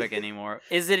topic anymore?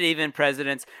 Is it even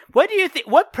presidents? What do you think?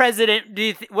 What president do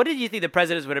you? What did you think the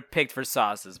presidents would have picked for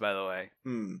sauces? By the way,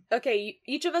 Okay,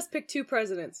 each of us pick 2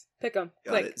 presidents. Pick them.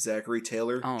 Got Quick. it. Zachary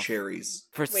Taylor, Oh. cherries.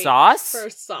 for Wait, sauce. For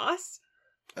sauce?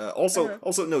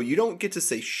 Also, no, you don't get to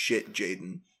say shit,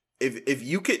 Jaden. If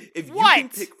you can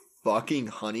What? pick fucking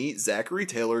honey, Zachary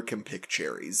Taylor can pick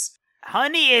cherries.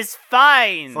 Honey is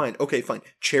fine. Fine, okay, fine.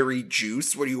 Cherry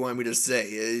juice. What do you want me to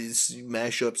say?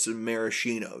 Mash up some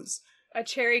maraschinos. A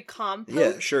cherry compote?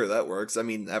 Yeah, sure, that works. I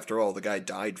mean, after all, the guy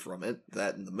died from it.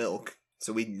 That and the milk.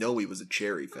 So we know he was a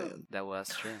cherry fan. That was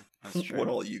true. That's true. What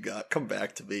all you got? Come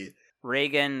back to me.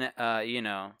 Reagan,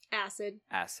 Acid.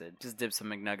 acid. Just dip some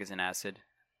McNuggets in acid.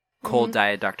 Cold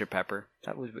Diet Dr. Pepper.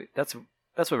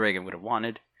 That's what Reagan would have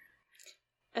wanted.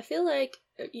 I feel like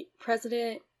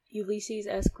President Ulysses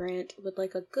S. Grant would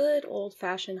like a good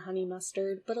old-fashioned honey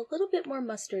mustard, but a little bit more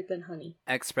mustard than honey.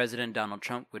 Ex-President Donald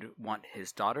Trump would want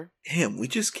his daughter. Damn, we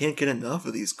just can't get enough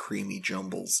of these creamy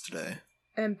jumbles today.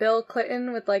 And Bill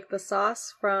Clinton would like the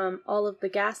sauce from all of the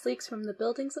gas leaks from the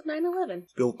buildings of 9/11.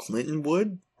 Bill Clinton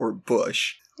would? Or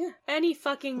Bush? Yeah, any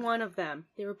fucking one of them.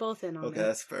 They were both in on Okay, it.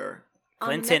 that's fair. On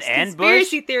the Clinton next and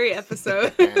conspiracy Bush? theory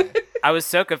episode. I was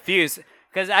so confused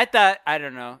because I thought, I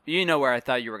don't know, you know where I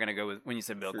thought you were gonna go with when you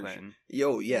said Bill For Clinton.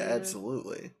 Yo, yeah, Yeah.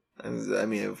 absolutely. I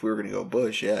mean, if we were gonna go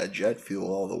Bush, yeah, jet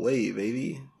fuel all the way,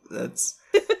 baby. That's...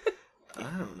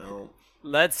 I don't know.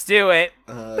 Let's do it.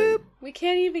 We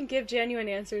can't even give genuine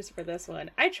answers for this one.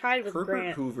 I tried with Herbert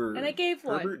Grant, Hoover... and I gave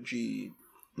one. Herbert G.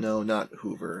 No, not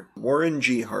Hoover. Warren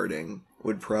G. Harding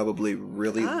would probably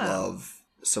really love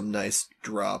some nice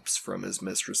drops from his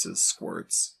mistress's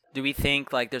squirts. Do we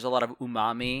think like there's a lot of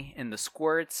umami in the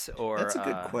squirts, or That's a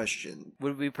good question.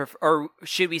 Would we prefer, or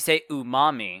should we say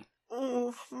umami?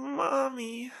 Oh,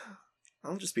 mommy.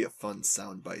 That'll just be a fun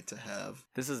soundbite to have.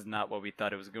 This is not what we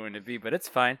thought it was going to be, but it's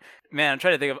fine. Man, I'm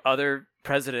trying to think of other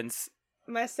presidents.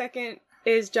 My second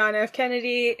is John F.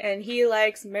 Kennedy, and he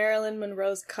likes Marilyn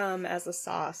Monroe's cum as a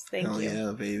sauce. Thank you. Oh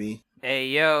yeah, baby. Hey,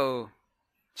 yo.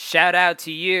 Shout out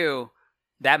to you.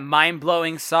 That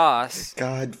mind-blowing sauce.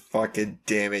 God fucking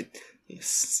damn it.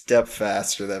 Step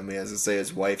faster than me, as I say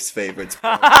his wife's favorites.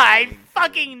 I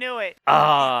fucking knew it.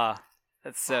 Ah,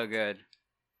 that's so good.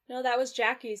 No, that was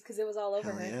Jackie's because it was all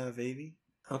over Hell her. yeah, baby.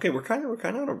 Okay, we're kind of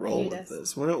on a roll hate with us.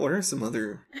 this. What are some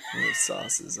other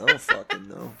sauces? I don't fucking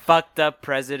know. Fucked up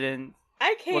president.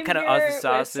 I came What kind of here Aussie with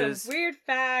sauces? some weird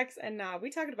facts, and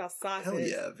we talking about sauces. Hell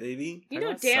yeah, baby. You I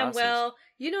know got damn sausage.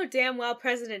 well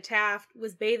President Taft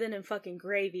was bathing in fucking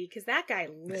gravy because that guy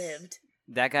lived.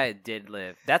 That guy did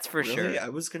live. That's for Really? sure. I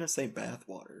was gonna say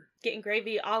bathwater. Getting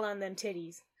gravy all on them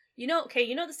titties. You know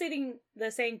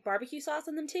the saying barbecue sauce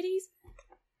on them titties?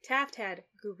 Taft had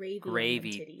gravy on them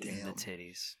Gravy titties. in the Damn.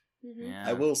 titties. Mhm. Yeah.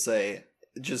 I will say,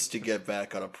 just to get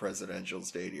back on a presidential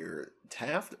state here,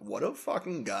 Taft, what a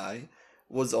fucking guy,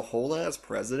 was a whole ass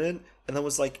president, and then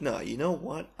was like, nah, you know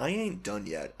what? I ain't done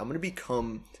yet. I'm gonna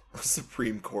become a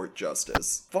Supreme Court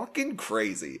justice. Fucking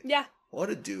crazy. Yeah. What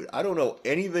a dude. I don't know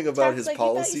anything about Taft's his like,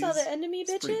 policies. You thought you saw the end of me,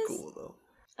 It's bitches? pretty cool, though.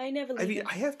 I never leave I mean, him.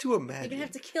 I have to You're imagine. gonna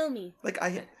have to kill me. Like,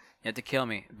 You have to kill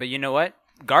me. But you know what?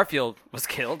 Garfield was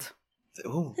killed.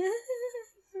 Oh,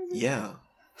 yeah.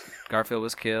 Garfield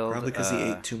was killed. Probably because he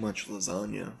ate too much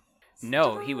lasagna.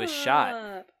 No, he was shot.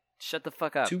 Stop. Shut the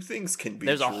fuck up. Two things can be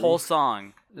There's true. a whole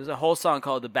song. There's a whole song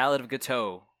called "The Ballad of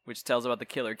Gateau," which tells about the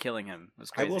killer killing him. It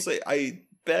was I crazy. will say,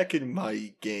 back in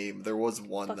my game, there was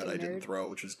one that Fucking I didn't nerd. throw,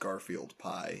 which was Garfield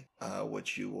Pie,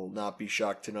 which you will not be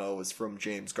shocked to know is from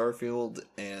James Garfield,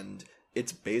 and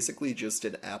it's basically just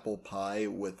an apple pie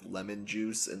with lemon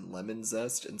juice and lemon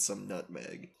zest and some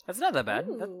nutmeg. That's not that bad.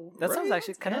 Ooh. That sounds Right?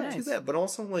 actually kind of Not nice. too bad, but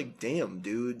also like, damn,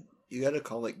 dude, you gotta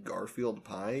call it Garfield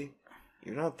Pie?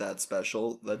 You're not that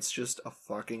special. That's just a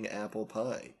fucking apple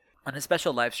pie. On a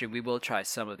special live stream, we will try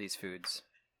some of these foods.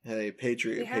 Hey,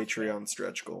 We have Patreon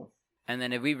stretch goal. And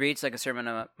then if we reach like a certain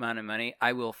amount of money,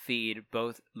 I will feed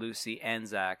both Lucy and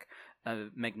Zach a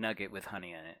McNugget with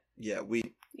honey in it. Yeah,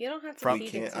 we You don't have to From- we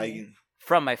feed it can't. to me.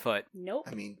 From my foot. Nope.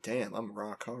 I mean, damn, I'm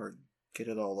rock hard. Get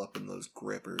it all up in those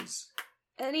grippers.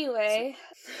 Anyway,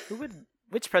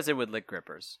 Which president would lick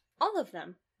grippers? all of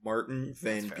them. Martin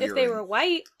Van fair. Buren. If they were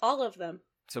white, all of them.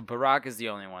 So Barack is the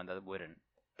only one that wouldn't.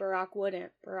 Barack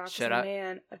wouldn't. Barack is Shut a up.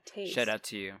 man of taste. Shout out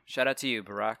to you. Shout out to you,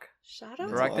 Barack. Shout out.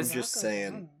 Barack, to this- I'm just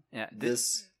saying, Yeah.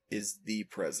 this is the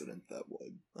president that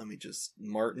would. Let me just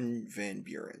Martin Van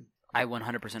Buren. I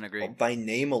 100% agree. By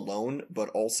name alone, but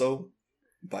also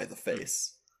by the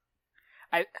face.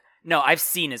 No, I've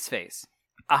seen his face.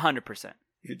 100%.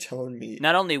 You're telling me.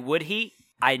 Not only would he,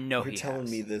 I know You're he telling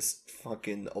has. me this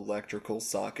fucking electrical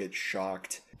socket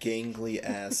shocked, gangly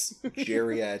ass,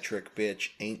 geriatric bitch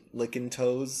ain't licking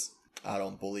toes? I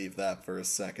don't believe that for a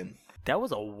second. That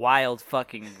was a wild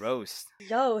fucking roast.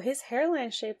 Yo, his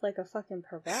hairline's shaped like a fucking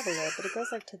parabola, but it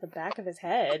goes like to the back of his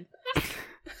head.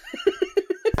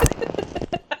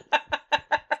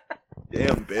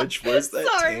 Damn, bitch, where's that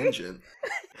Sorry. tangent?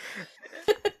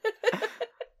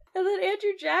 And then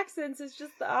Andrew Jackson's is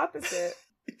just the opposite.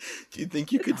 Do you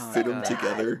think you could Oh, fit them God.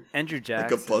 together Andrew like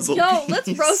Jackson. a puzzle Yo, piece?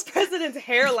 let's roast President's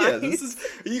hairline.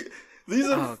 Yeah, these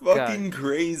are Oh, fucking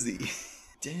crazy.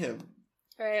 Damn.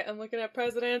 Alright, I'm looking at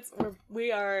presidents.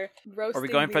 We are roasting. Are we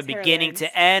going from these beginning hairlines.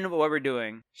 to end? What we're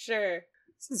doing? Sure.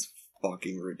 This is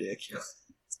fucking ridiculous.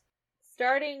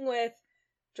 Starting with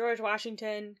George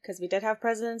Washington, because we did have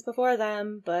presidents before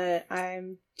them, but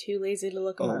I'm too lazy to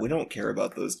look them Oh, up. we don't care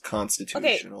about those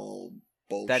constitutional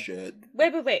bullshit.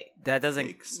 Wait. That doesn't.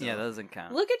 Fake stuff. Yeah, that doesn't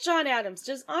count. Look at John Adams.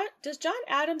 Does John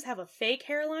Adams have a fake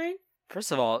hairline?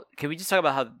 First of all, can we just talk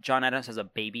about how John Adams has a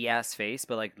baby ass face,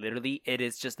 but like literally, it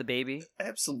is just a baby.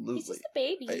 Absolutely. He's just a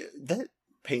baby. That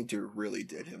painter really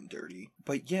did him dirty.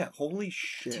 But yeah, holy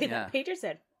shit. Dude, Yeah. that painter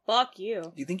said, "Fuck you."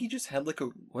 Do you think he just had like a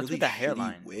What's really with the shitty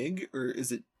hairline? wig, or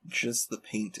is it just the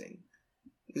painting?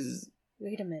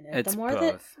 Wait a minute. It's the more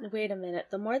both. wait a minute.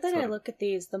 The more that Sort I of. look at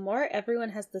these, the more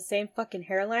everyone has the same fucking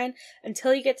hairline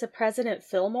until you get to President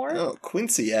Fillmore. Oh,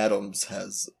 Quincy Adams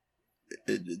has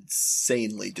an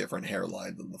insanely different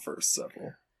hairline than the first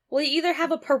several. Well, you either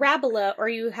have a parabola or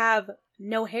you have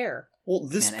no hair. Well,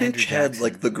 this Man, Andrew bitch had, Jackson,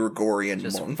 like, the Gregorian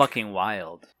Just monk. fucking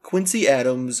wild. Quincy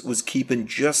Adams was keeping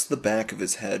just the back of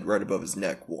his head right above his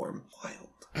neck warm.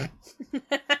 Wild.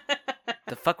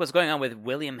 The fuck was going on with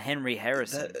William Henry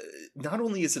Harrison? Not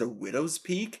only is it a widow's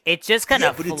peak, It just kind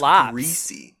of but flops. it's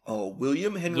greasy. Oh,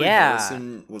 William Henry Yeah.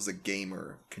 Harrison was a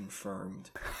gamer,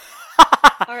 confirmed.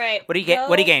 All right. What do you get?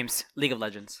 What do you games? League of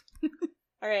Legends.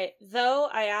 All right. Though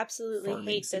I absolutely Farming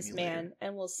hate this simulator. man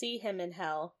and will see him in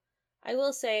hell, I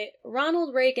will say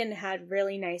Ronald Reagan had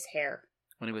really nice hair.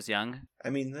 When he was young. I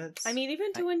mean, that's... I mean,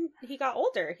 even to when he got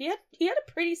older, he had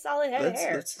a pretty solid head of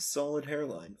hair. That's a solid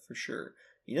hairline, for sure.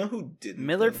 You know who didn't?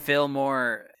 Millard though?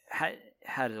 Fillmore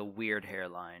had a weird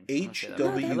hairline. I'll say that.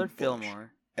 H.W. Millard Bush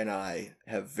Fillmore. and I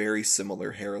have very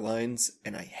similar hairlines,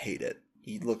 and I hate it.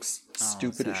 He looks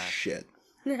stupid as sad. shit.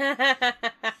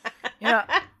 Yeah.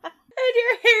 And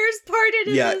your hair's parted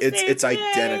in Yeah, the same it's way.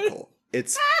 identical.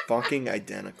 It's fucking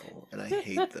identical, and I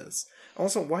hate this.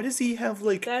 Also, why does he have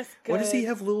That's why does he good.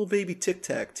 have little baby Tic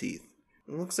Tac teeth?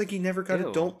 It looks like he never got Ew.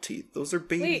 adult teeth. Those are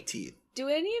baby Wait. teeth. Do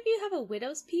any of you have a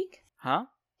widow's peak? Huh?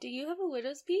 Do you have a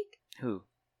widow's peak? Who?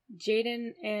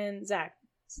 Jaden and Zach.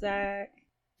 Zach.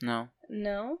 No.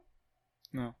 No?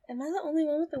 No. Am I the only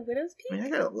one with a widow's I peak?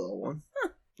 mean, I got a little one.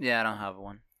 Yeah, I don't have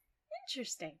one.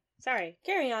 Interesting. Sorry.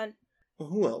 Carry on. Well,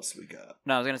 who else we got?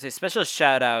 No, I was gonna say special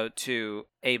shout out to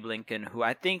Abe Lincoln, who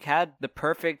I think had the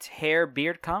perfect hair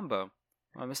beard combo.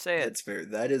 I'm gonna say it. That's fair.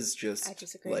 That is I just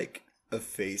disagree. like a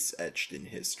face etched in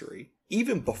history.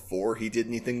 Even before he did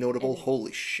anything notable,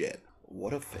 holy shit.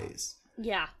 What a face.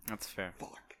 Yeah. That's fair.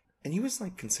 Fuck. And he was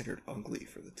like considered ugly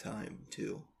for the time,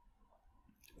 too.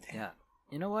 Yeah.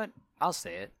 You know what? I'll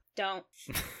say it. Don't.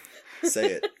 Say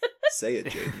it. Say it,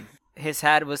 Jaden. His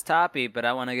hat was toppy, but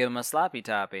I want to give him a sloppy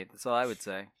toppy. That's all I would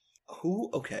say.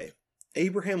 Okay.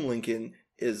 Abraham Lincoln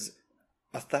is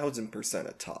 1,000%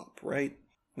 a top, right?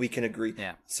 We can agree.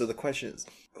 Yeah. So the question is,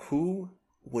 who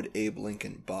would Abe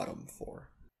Lincoln bottom for?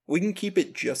 We can keep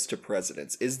it just to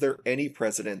presidents. Is there any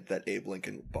president that Abe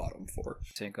Lincoln would bottom for?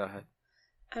 So go ahead.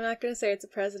 I'm not going to say it's a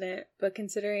president, but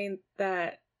considering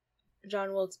that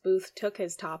John Wilkes Booth took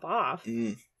his top off,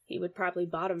 he would probably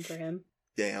bottom for him.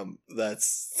 Damn,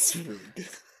 that's really good.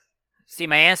 See,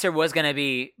 my answer was gonna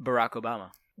be Barack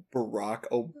Obama. Barack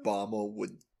Obama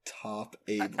would top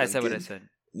Abe Lincoln. I said what I said.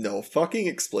 No, fucking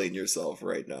explain yourself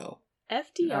right now.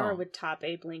 FDR No. would top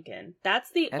Abe Lincoln.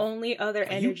 That's the only other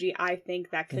Are you- energy I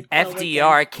think that could go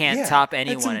FDR can't Yeah, top that's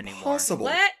anyone anymore. impossible.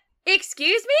 against- What?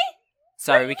 Excuse me?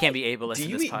 Sorry, we can't be ableist Do in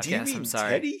you this mean, podcast. I'm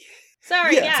sorry. Teddy?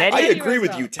 Sorry, yeah. Teddy I Teddy agree with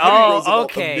Roosevelt. you. Teddy Oh,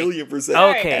 Roosevelt, okay.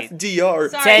 1,000,000%. Okay. FDR,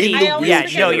 Sorry, Teddy, in I the always yeah,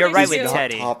 forget no, what you're they right is with do. not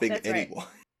Teddy. topping That's right. anyone.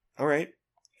 All right,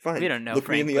 fine. We don't know, Look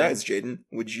me in the Franklin. eyes, Jaden.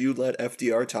 Would you let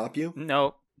FDR top you?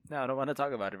 No, I don't want to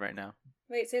talk about it right now.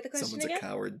 Wait, say the question Someone's again? a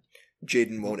coward.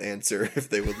 Jaden won't answer if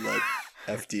they would let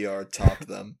FDR top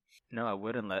them. No, I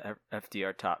wouldn't let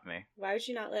FDR top me. Why would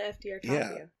you not let FDR top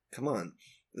Yeah, you? come on.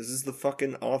 This is the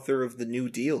fucking author of the New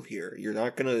Deal here. You're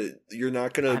not gonna I'm be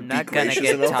not gonna gracious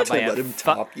get enough topped to by a let him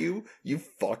top you? You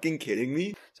fucking kidding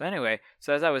me? So anyway,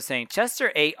 so as I was saying, Chester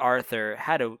A. Arthur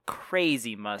had a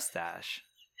crazy mustache.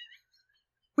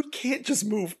 We can't just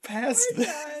move past We're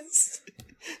this.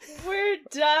 We're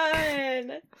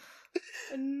done.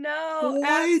 No, What?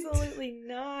 absolutely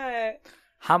not.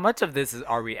 How much of this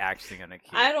are we actually gonna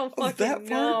keep? I don't Oh, fucking that part?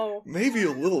 know. Maybe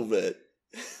a little bit.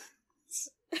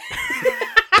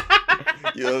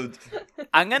 You know,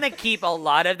 I'm gonna keep a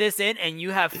lot of this in, and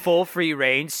you have full free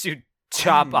range to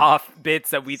chop off bits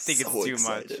that we think so it's too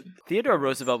much. excited. Theodore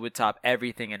Roosevelt would top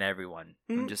everything and everyone.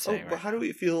 I'm just saying. But Right? how do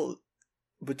we feel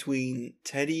between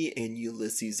Teddy and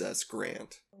Ulysses S.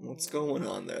 Grant? What's going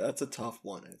on there? That's a tough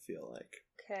one, I feel like.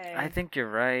 Okay. I think you're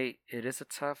right. It is a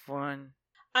tough one.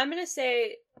 I'm gonna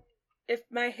say, if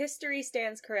my history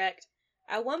stands correct,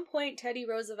 at one point Teddy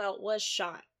Roosevelt was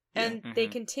shot. And they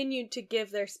Mhm. continued to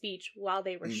give their speech while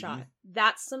they were Mhm. shot.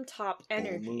 That's some top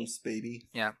energy. Almost, baby.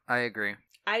 Yeah, I agree.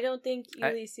 I don't think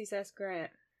Ulysses S.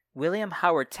 Grant. William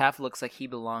Howard Taft looks like he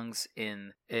belongs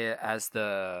in as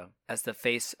the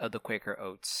face of the Quaker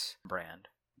Oats brand.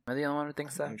 Am I the only one who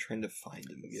thinks that? I'm trying to find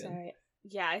him again. Sorry.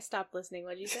 Yeah, I stopped listening.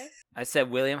 What'd you say? I said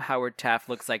William Howard Taft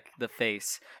looks like the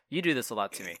face. You do this a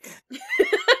lot to me.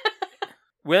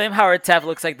 William Howard Taft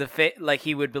looks like like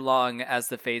he would belong as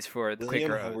the face for the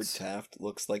William Quaker Howard Oats. Taft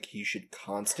looks like he should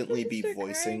constantly be Mr.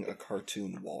 voicing Craig. a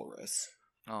cartoon walrus.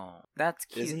 Oh, that's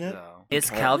cute, Isn't it? though. Is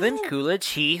Calvin Coolidge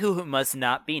he who must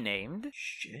not be named?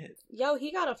 Shit. Yo,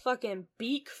 he got a fucking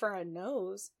beak for a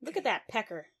nose. Look at that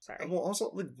pecker. Sorry. Well,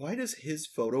 also, like, why does his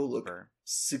photo look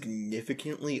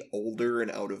significantly older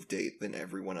and out of date than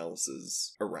everyone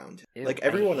else's around him? Ew, like,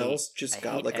 everyone else just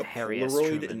got, like, a Harry S. Polaroid,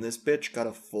 Truman. and this bitch got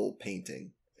a full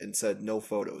painting and said, no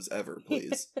photos ever,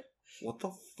 please. What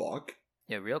the fuck?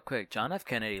 Yeah, real quick, John F.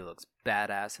 Kennedy looks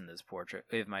badass in this portrait.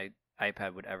 If my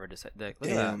iPad would ever decide. Look at that.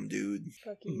 Damn, dude.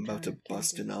 Fucking I'm about John to F.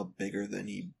 bust him out bigger than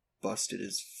he busted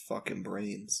his fucking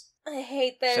brains. I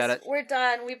hate this. Shout out- We're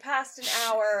done. We passed an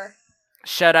hour.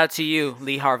 Shout out to you,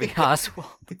 Lee Harvey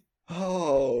Oswald.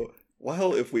 Oh,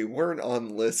 well, if we weren't on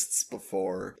lists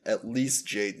before, at least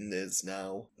Jaden is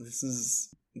now. This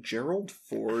is Gerald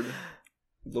Ford.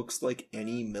 Looks like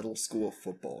any middle school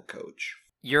football coach.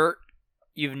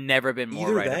 You've never been more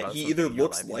Either right that, about he something either in your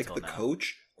looks life like until the now.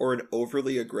 coach or an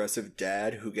overly aggressive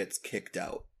dad who gets kicked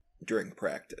out during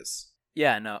practice.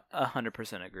 Yeah, no,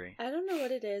 100% agree. I don't know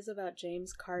what it is about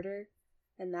James Carter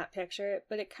in that picture,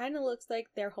 but it kind of looks like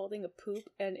they're holding a poop,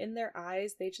 and in their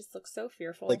eyes, they just look so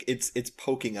fearful. Like, it's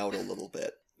poking out a little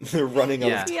bit. They're running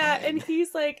out of time. Yeah, and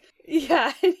he's like,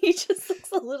 and he just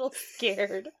looks a little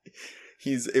scared.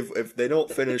 He's if they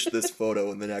don't finish this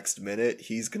photo in the next minute,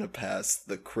 he's gonna pass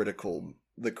the critical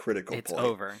It's point.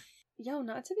 over. Yo,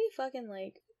 not to be fucking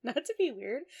not to be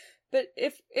weird, but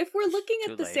if we're looking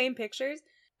Too at the late. same pictures,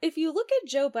 if you look at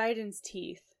Joe Biden's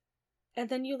teeth, and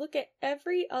then you look at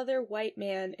every other white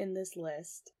man in this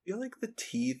list, I feel like the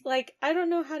teeth. like, I don't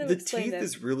know how to The explain teeth this.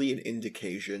 is really an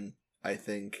indication, I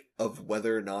think, of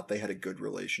whether or not they had a good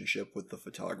relationship with the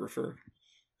photographer.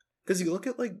 Because you look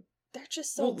at They're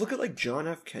just so. well, look at John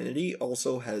F. Kennedy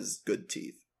also has good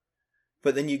teeth.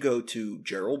 But then you go to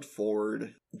Gerald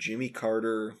Ford, Jimmy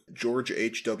Carter, George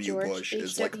H.W. George Bush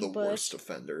is H.W. the Bush. worst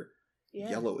offender. Yeah.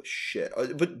 Yellow as shit.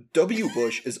 But W.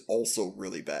 Bush is also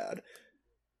really bad.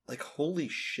 Like, holy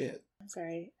shit. I'm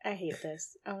sorry. I hate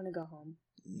this. I want to go home.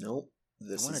 Nope.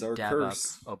 This I is wanna our dab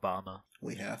curse. up Obama.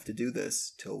 We have to do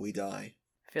this till we die.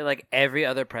 I feel like every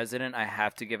other president I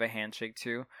have to give a handshake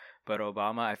to, but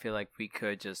Obama, I feel like we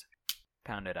could just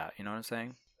pound it out. You know what I'm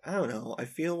saying? I don't know. I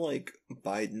feel like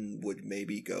Biden would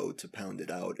maybe go to pound it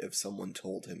out if someone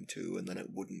told him to, and then it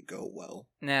wouldn't go well.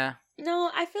 Nah.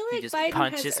 No, I feel He like just Biden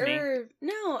punches has me. earned.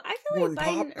 No, I feel One like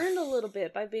Biden pop. earned a little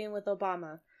bit by being with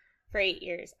Obama for 8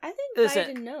 years. I think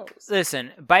Listen, Biden knows.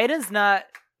 Listen, Biden's not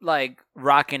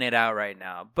rocking it out right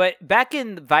now, but back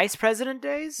in the vice president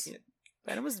days, Yeah.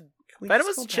 Biden was Can we Biden just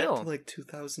was go chill. back to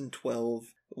 2012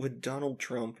 when Donald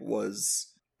Trump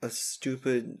was a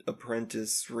stupid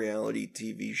apprentice reality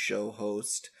TV show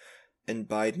host, and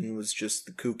Biden was just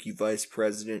the kooky vice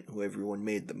president who everyone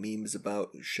made the memes about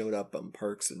who showed up on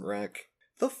Parks and Rec.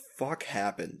 The fuck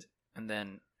happened? and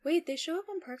then Wait, they show up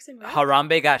on Parks and Rec?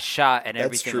 Harambe got shot and That's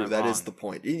everything true. went That wrong. is the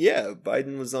point. Yeah,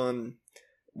 Biden was on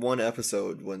one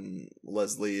episode when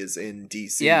Leslie is in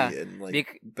DC, Yeah, and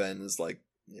Ben is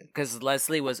yeah. because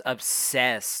Leslie was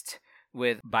obsessed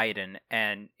with Biden,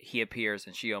 and he appears,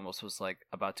 and she almost was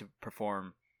about to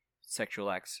perform sexual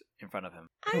acts in front of him.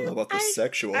 I don't know about the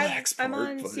sexual acts part, I'm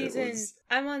on but season. it was.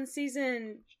 I'm on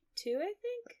season 2, I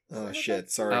think. Oh So shit!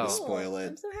 that's Sorry Oh. to cool. spoil it.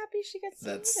 I'm so happy she gets to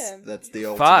meet him. That's the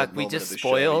ultimate Fuck, we moment just of the show.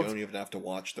 spoiled. You don't even have to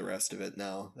watch the rest of it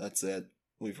now. That's it.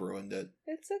 We've ruined it.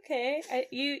 It's okay.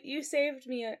 You saved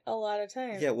me a lot of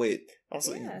time. Yeah. Wait.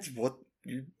 Also, Yeah. what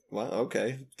you? Wow.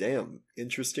 Okay. Damn.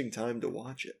 Interesting time to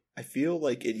watch it. I feel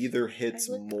like it either hits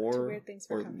I look to more weird things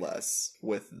for or comfort. less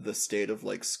with the state of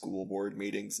school board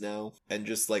meetings now, and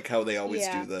just how they always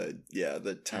Yeah. do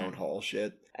the town hall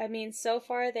shit. I mean, so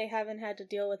far they haven't had to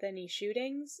deal with any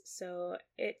shootings, so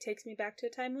it takes me back to a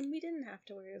time when we didn't have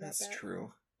to worry about That's that.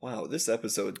 true. Wow, this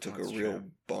episode took That's a real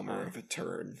true. bummer Wow. of a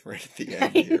turn right at the I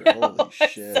end here. know, Holy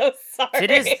shit. I'm so sorry.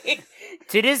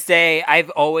 To this day, I've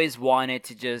always wanted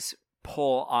to just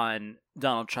pull on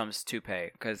Donald Trump's toupee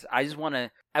because I want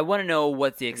to know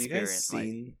what the Have you guys experience like.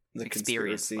 seen the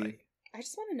experience conspiracy? I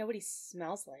just want to know what he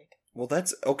smells like. Well,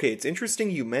 that's okay. It's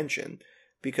interesting you mention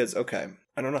because I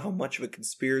don't know how much of a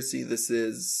conspiracy this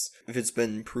is, if it's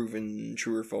been proven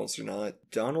true or false or not.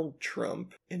 Donald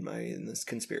Trump in this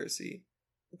conspiracy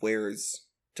wears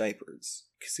diapers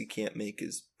because he can't make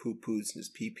his poo-poos and his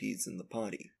pee-pees in the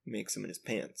potty. He makes them in his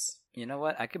pants. You know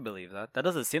what? I could believe that. That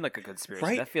doesn't seem like a conspiracy.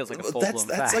 Right? That feels like a Well, full-blown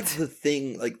that's fact. the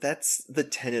thing. That's the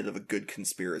tenet of a good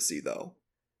conspiracy, though.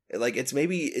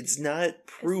 It's not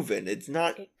proven. It's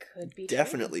not It could be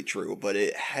definitely true, but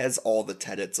it has all the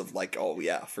tenets of oh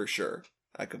yeah, for sure,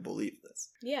 I could believe this.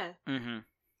 True. Yeah. Mm-hmm.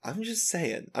 I'm just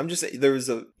saying. There was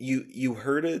you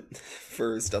heard it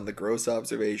first on the Gross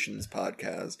Observations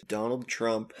podcast. Donald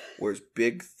Trump wears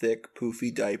big, thick,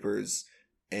 poofy diapers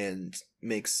and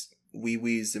makes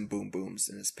wee-wees and boom-booms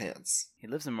in his pants. He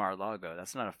lives in Mar-a-Lago.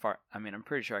 That's not a far... I mean, I'm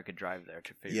pretty sure I could drive there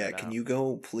to figure it out. Yeah, can you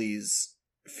go, please,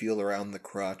 feel around the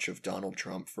crotch of Donald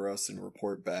Trump for us and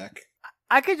report back?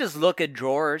 I could just look at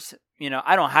drawers. You know,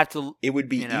 I don't have to... It would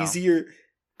be easier...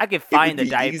 I could find the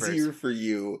diapers. It would be easier for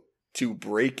you to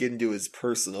break into his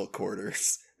personal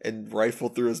quarters and rifle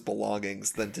through his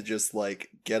belongings than to just, like,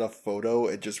 get a photo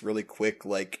and just really quick,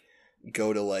 like,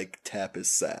 go to, like, tap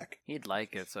his sack. He'd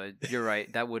like it, so you're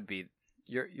right. That would be...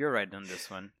 You're right on this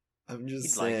one. I'm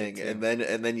just saying, and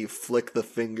then you flick the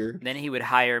finger. Then he would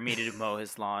hire me to mow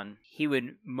his lawn. He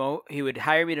would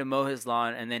hire me to mow his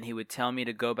lawn, and then he would tell me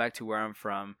to go back to where I'm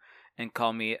from and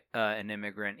call me an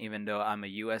immigrant, even though I'm a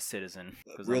U.S. citizen.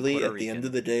 Really, at the end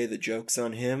of the day, the joke's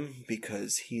on him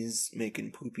because he's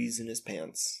making poopies in his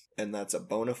pants, and that's a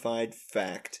bona fide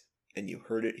fact. And you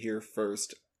heard it here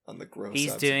first on the Gross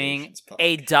He's Observations doing podcast.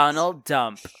 a Donald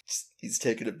dump. He's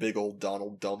taking a big old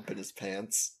Donald dump in his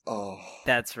pants. Oh,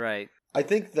 that's right. I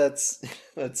think that's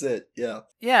it. Yeah.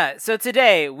 Yeah. So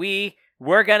today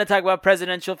we're gonna talk about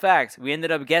presidential facts. We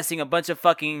ended up guessing a bunch of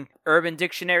fucking Urban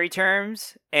Dictionary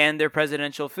terms and their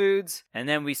presidential foods, and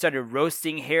then we started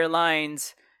roasting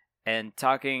hairlines and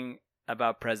talking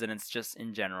about presidents just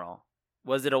in general.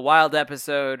 Was it a wild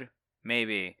episode?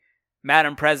 Maybe.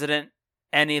 Madam President,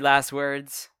 any last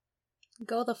words?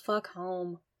 Go the fuck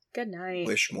home. Good night.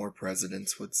 Wish more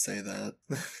presidents would say that.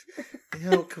 Can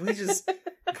we all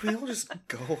just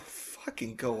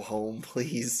go home,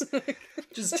 please?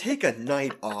 Just take a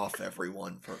night off,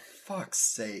 everyone, for fuck's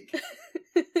sake.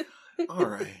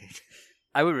 Alright.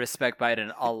 I would respect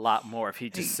Biden a lot more if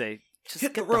he'd just say, just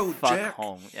hit get the road, the fuck Jack.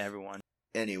 home, everyone.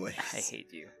 Anyways. I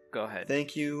hate you. Go ahead.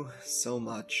 Thank you so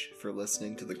much for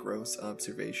listening to the Gross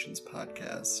Observations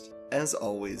podcast. As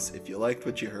always, if you liked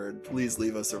what you heard, please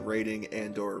leave us a rating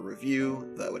and or a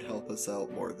review. That would help us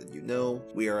out more than you know.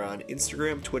 We are on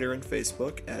Instagram, Twitter, and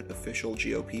Facebook at Official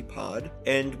GOP Pod,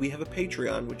 and we have a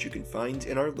Patreon, which you can find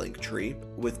in our link tree,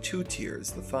 with 2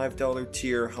 tiers. The $5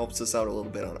 tier helps us out a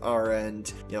little bit on our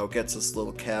end, gets us a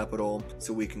little capital,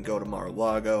 so we can go to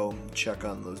Mar-a-Lago, check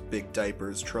on those big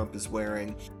diapers Trump is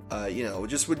wearing.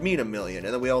 Just would mean $1 million.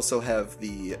 And then we also have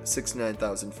the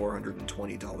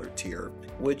 $69,420 tier,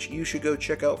 which you should go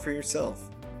check out for yourself,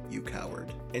 you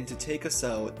coward. And to take us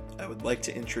out, I would like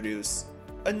to introduce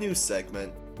a new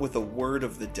segment with a word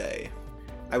of the day.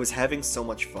 I was having so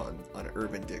much fun on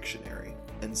Urban Dictionary,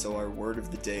 and so our word of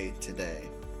the day today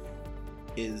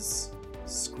is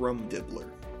scrumdibbler.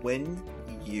 When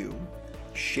you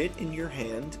shit in your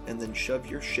hand and then shove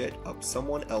your shit up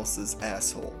someone else's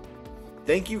asshole.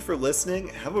 Thank you for listening.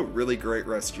 Have a really great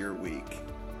rest of your week.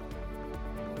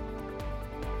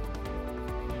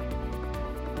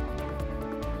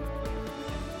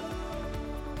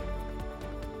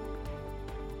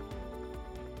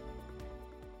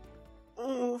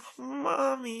 Oh,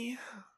 Mommy.